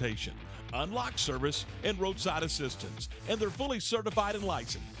transportation, unlock service, and roadside assistance, and they're fully certified and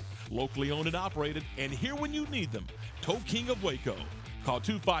licensed. Locally owned and operated, and here when you need them. Tow King of Waco. Call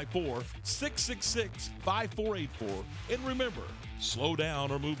 254-666-5484. And remember, slow down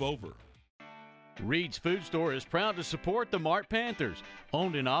or move over. Reed's Food Store is proud to support the Mart Panthers,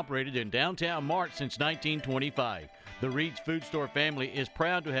 owned and operated in downtown Mart since 1925. The Reed's Food Store family is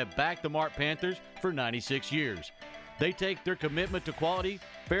proud to have backed the Mart Panthers for 96 years. They take their commitment to quality,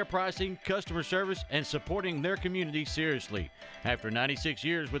 fair pricing, customer service, and supporting their community seriously. After 96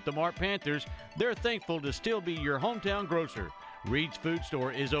 years with the Mart Panthers, they're thankful to still be your hometown grocer. Reed's Food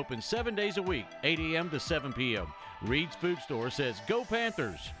Store is open 7 days a week, 8 a.m. to 7 p.m. Reed's Food Store says, "Go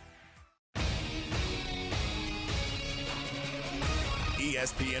Panthers!"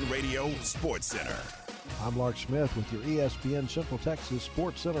 ESPN Radio Sports Center. I'm Lark Smith with your ESPN Central Texas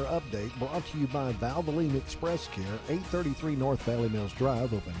Sports Center update, brought to you by Valvoline Express Care, 833 North Valley Mills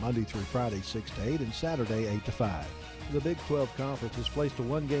Drive, open Monday through Friday 6 to 8 and Saturday 8 to 5. The Big 12 Conference has placed a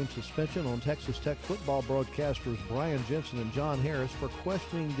one-game suspension on Texas Tech football broadcasters Brian Jensen and John Harris for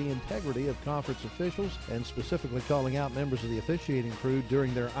questioning the integrity of conference officials and specifically calling out members of the officiating crew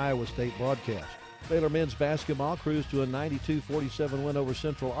during their Iowa State broadcast. Baylor men's basketball cruised to a 92-47 win over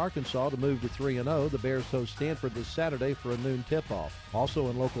Central Arkansas to move to 3-0. The Bears host Stanford this Saturday for a noon tip-off. Also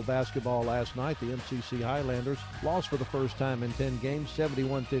in local basketball last night, the MCC Highlanders lost for the first time in 10 games,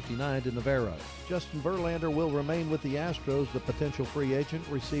 71-59 to Navarro. Justin Verlander will remain with the Astros. The potential free agent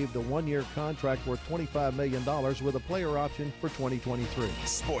received a one-year contract worth $25 million with a player option for 2023.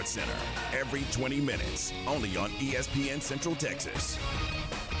 Sports Center, every 20 minutes, only on ESPN Central Texas.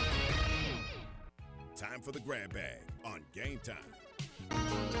 Time for the grab bag on Game Time.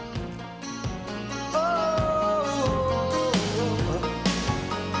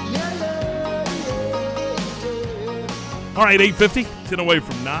 All right, 8:50, 10 away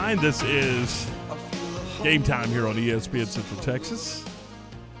from 9. This is Game Time here on ESPN Central Texas.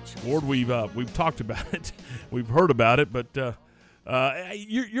 Ward, we've talked about it. We've heard about it, but you're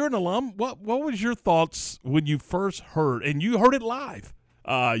an alum. What was your thoughts when you first heard, and you heard it live?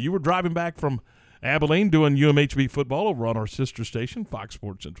 You were driving back from Abilene doing UMHB football over on our sister station, Fox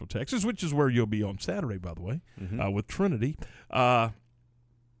Sports Central Texas, which is where you'll be on Saturday, by the way, with Trinity. What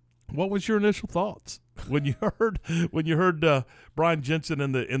was your initial thoughts when you heard Brian Jensen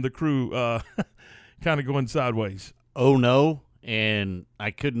and the crew kind of going sideways? Oh no, and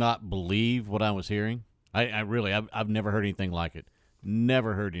I could not believe what I was hearing. I've never heard anything like it.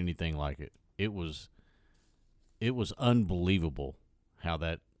 Never heard anything like it. It was unbelievable how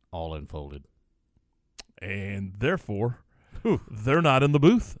that all unfolded. And therefore, they're not in the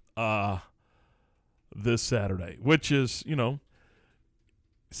booth this Saturday, which is, I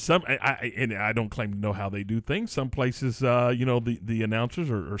don't claim to know how they do things. Some places, the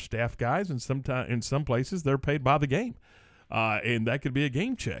announcers are staff guys, and in some places they're paid by the game, and that could be a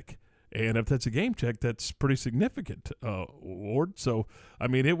game check. And if that's a game check, that's pretty significant, Ward. So, I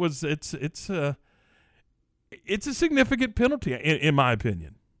mean, it's a significant penalty in my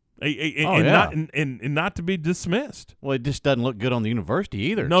opinion. Not to be dismissed. Well, it just doesn't look good on the university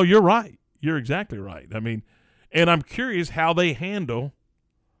either. No, you're right. You're exactly right. I mean, and I'm curious how they handle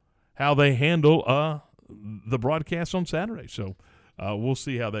the broadcast on Saturday. So we'll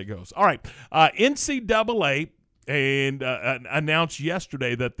see how that goes. All right, NCAA announced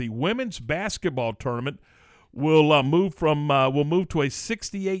yesterday that the women's basketball tournament will move to a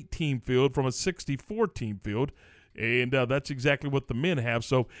 68-team field from a 64-team field. And that's exactly what the men have.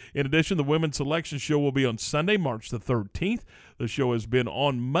 So, in addition, the women's selection show will be on Sunday, March the 13th. The show has been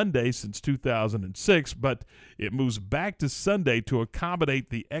on Monday since 2006, but it moves back to Sunday to accommodate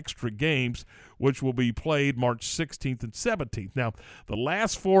the extra games, which will be played March 16th and 17th. Now, the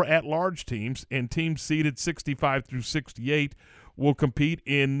last 4 at-large teams and teams seeded 65 through 68 will compete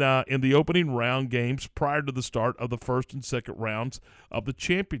in the opening round games prior to the start of the first and second rounds of the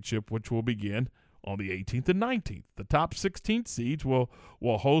championship, which will begin on the 18th and 19th. The top 16 seeds will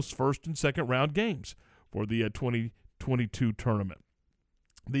host first and second round games for the 2022 tournament.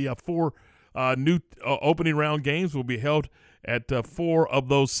 The four new opening round games will be held at 4 of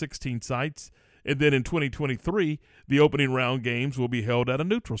those 16 sites. And then in 2023, the opening round games will be held at a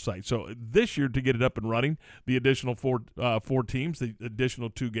neutral site. So this year, to get it up and running, the additional four teams, the additional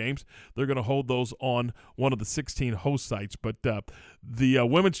 2 games, they're going to hold those on one of the 16 host sites. But the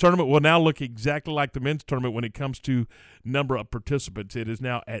women's tournament will now look exactly like the men's tournament when it comes to number of participants. It is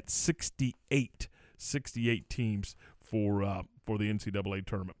now at 68 teams for the NCAA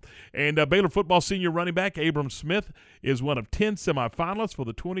tournament. And Baylor football senior running back Abram Smith is one of 10 semifinalists for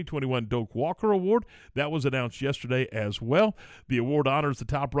the 2021 Doak Walker Award. That was announced yesterday as well. The award honors the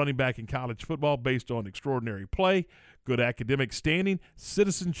top running back in college football based on extraordinary play, good academic standing,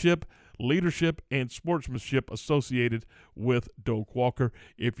 citizenship, leadership, and sportsmanship associated with Doak Walker.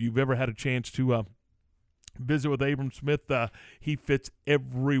 If you've ever had a chance to visit with Abram Smith, he fits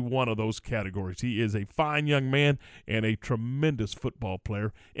every one of those categories. He is a fine young man and a tremendous football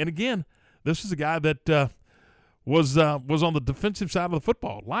player. And again, this is a guy that was on the defensive side of the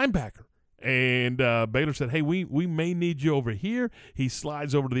football, linebacker. And Baylor said, hey, we may need you over here. He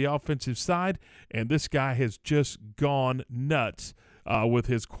slides over to the offensive side, and this guy has just gone nuts with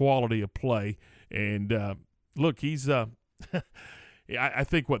his quality of play. And look, he's I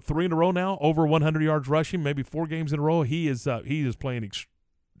think, 3 in a row now, over 100 yards rushing, maybe 4 games in a row. He is playing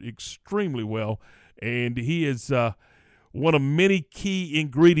extremely well, and he is one of many key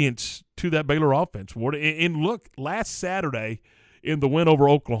ingredients to that Baylor offense, Ward. And look, last Saturday in the win over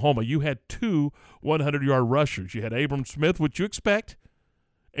Oklahoma, you had 2 100-yard rushers. You had Abram Smith, which you expect,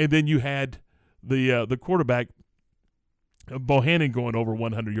 and then you had the quarterback, Bohannon, going over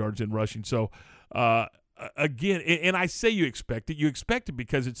 100 yards in rushing. So, again, and I say you expect it. You expect it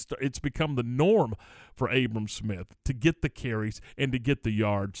because it's become the norm for Abram Smith to get the carries and to get the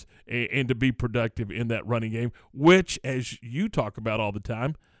yards and to be productive in that running game, which, as you talk about all the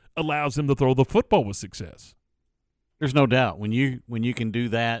time, allows him to throw the football with success. There's no doubt when you can do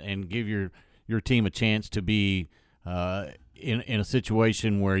that and give your team a chance to be in a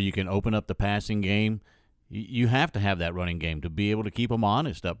situation where you can open up the passing game. You have to have that running game to be able to keep them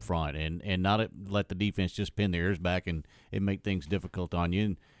honest up front and not let the defense just pin their ears back and make things difficult on you.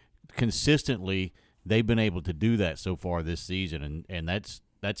 And consistently, they've been able to do that so far this season, and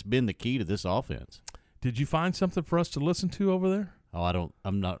that's been the key to this offense. Did you find something for us to listen to over there? Oh,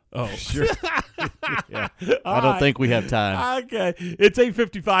 I'm not. Oh, sure. Yeah. I don't think we have time. Okay. It's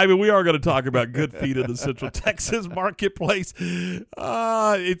 8:55, and we are going to talk about Good Feet in the Central Texas marketplace.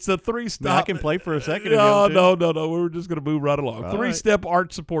 It's a 3-step. I can play for a second. No. We're just going to move right along. 3-step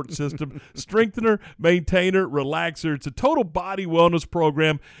arch support system, strengthener, maintainer, relaxer. It's a total body wellness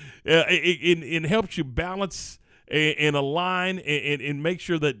program. It helps you balance and align and make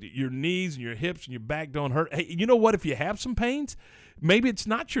sure that your knees and your hips and your back don't hurt. Hey, you know what? If you have some pains, maybe it's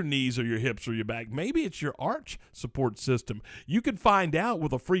not your knees or your hips or your back. Maybe it's your arch support system. You can find out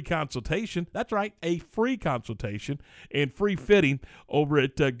with a free consultation. That's right, a free consultation and free fitting over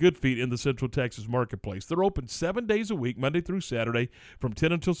at Good Feet in the Central Texas marketplace. They're open 7 days a week, Monday through Saturday, from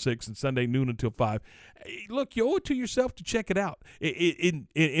 10 until 6 and Sunday noon until 5. Look, you owe it to yourself to check it out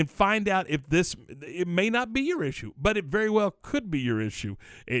and find out if it may not be your issue, but it very well could be your issue.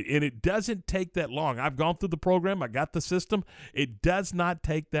 And it doesn't take that long. I've gone through the program. I got the system. It does not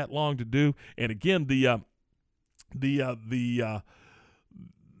take that long to do. And again, the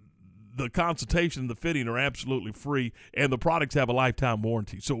consultation and the fitting are absolutely free, and the products have a lifetime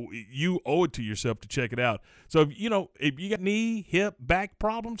warranty. So you owe it to yourself to check it out. So if you got knee, hip, back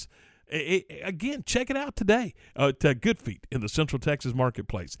problems, again, check it out today at Good Feet in the Central Texas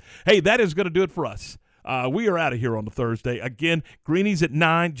marketplace. Hey, that is going to do it for us. We are out of here on the Thursday. Again, Greenies at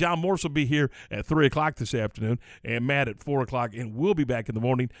 9. John Morse will be here at 3 o'clock this afternoon, and Matt at 4 o'clock, and we'll be back in the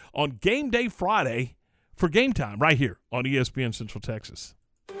morning on Game Day Friday for Game Time right here on ESPN Central Texas.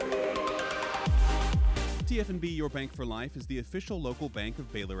 TFNB Your Bank for Life is the official local bank of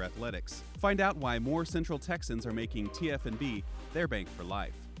Baylor Athletics. Find out why more Central Texans are making TFNB their bank for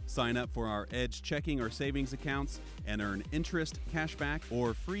life. Sign up for our Edge checking or savings accounts and earn interest, cashback,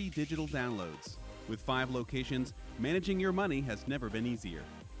 or free digital downloads. With 5 locations, managing your money has never been easier.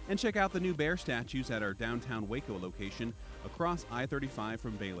 And check out the new bear statues at our downtown Waco location across I-35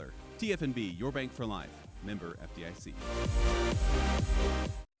 from Baylor. TFNB, Your Bank for Life. Member FDIC.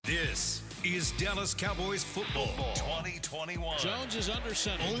 This is Dallas Cowboys football 2021. Jones is under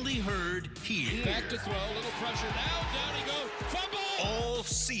center. Only heard here. Back to throw. A little pressure now. Down he goes. Fumble! All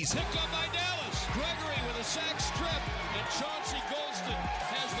season. Picked up by Dallas. Gregory with a sack strip. And Chauncey Golston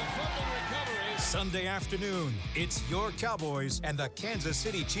has the fumble recovery. Sunday afternoon, it's your Cowboys and the Kansas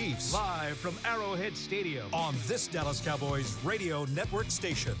City Chiefs. Live from Arrowhead Stadium On this Dallas Cowboys radio network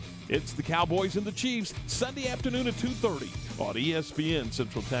station. It's the Cowboys and the Chiefs, Sunday afternoon at 2:30 on ESPN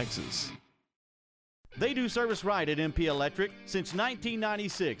Central Texas. They do service right at MP Electric. Since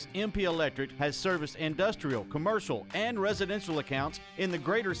 1996, MP Electric has serviced industrial, commercial, and residential accounts in the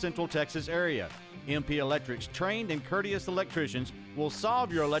greater Central Texas area. MP Electric's trained and courteous electricians will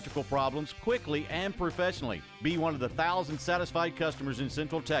solve your electrical problems quickly and professionally. Be one of the 1,000 satisfied customers in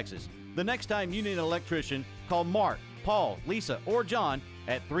Central Texas. The next time you need an electrician, call Mark, Paul, Lisa, or John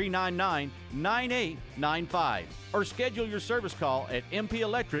at 399-9895 or schedule your service call at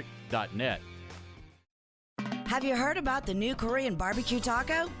mpelectric.net. Have you heard about the new Korean barbecue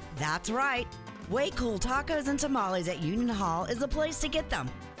taco? That's right. Way Cool Tacos and Tamales at Union Hall is the place to get them.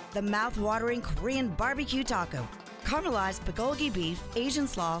 The mouth-watering Korean barbecue taco. Caramelized bulgogi beef, Asian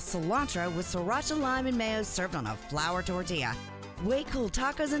slaw, cilantro with sriracha lime and mayo served on a flour tortilla. Way Cool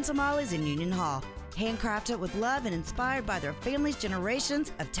Tacos and Tamales in Union Hall. Handcrafted with love and inspired by their family's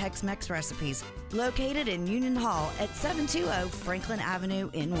generations of Tex-Mex recipes. Located in Union Hall at 720 Franklin Avenue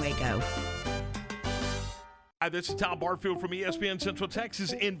in Waco. Hi, this is Tom Barfield from ESPN Central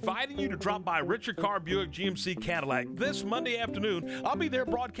Texas, inviting you to drop by Richard Carr Buick GMC Cadillac this Monday afternoon. I'll be there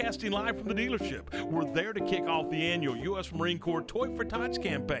broadcasting live from the dealership. We're there to kick off the annual U.S. Marine Corps Toy for Tots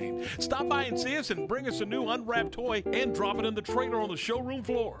campaign. Stop by and see us and bring us a new unwrapped toy and drop it in the trailer on the showroom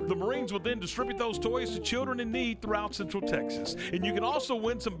floor. The Marines will then distribute those toys to children in need throughout Central Texas. And you can also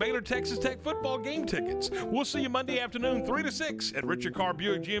win some Baylor Texas Tech football game tickets. We'll see you Monday afternoon, 3 to 6 at Richard Carr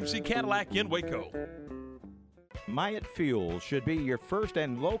Buick GMC Cadillac in Waco. Myatt Fuels should be your first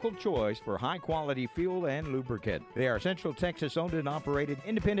and local choice for high-quality fuel and lubricant. They are Central Texas owned and operated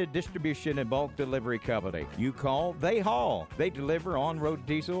independent distribution and bulk delivery company. You call, they haul. They deliver on-road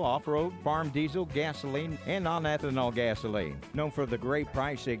diesel, off-road, farm diesel, gasoline, and non-ethanol gasoline. Known for the great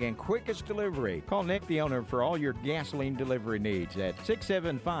pricing and quickest delivery. Call Nick, the owner, for all your gasoline delivery needs at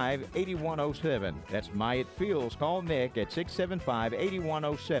 675-8107. That's Myatt Fuels. Call Nick at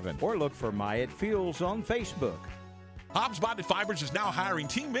 675-8107 or look for Myatt Fuels on Facebook. Hobbs Bonded Fibers is now hiring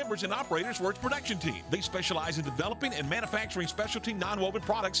team members and operators for its production team. They specialize in developing and manufacturing specialty non-woven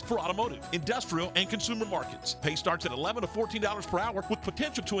products for automotive, industrial, and consumer markets. Pay starts at $11 to $14 per hour with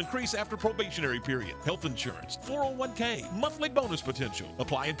potential to increase after probationary period. Health insurance, 401k, monthly bonus potential.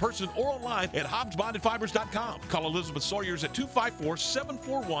 Apply in person or online at HobbsBondedFibers.com. Call Elizabeth Sawyers at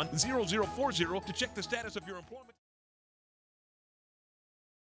 254-741-0040 to check the status of your employment.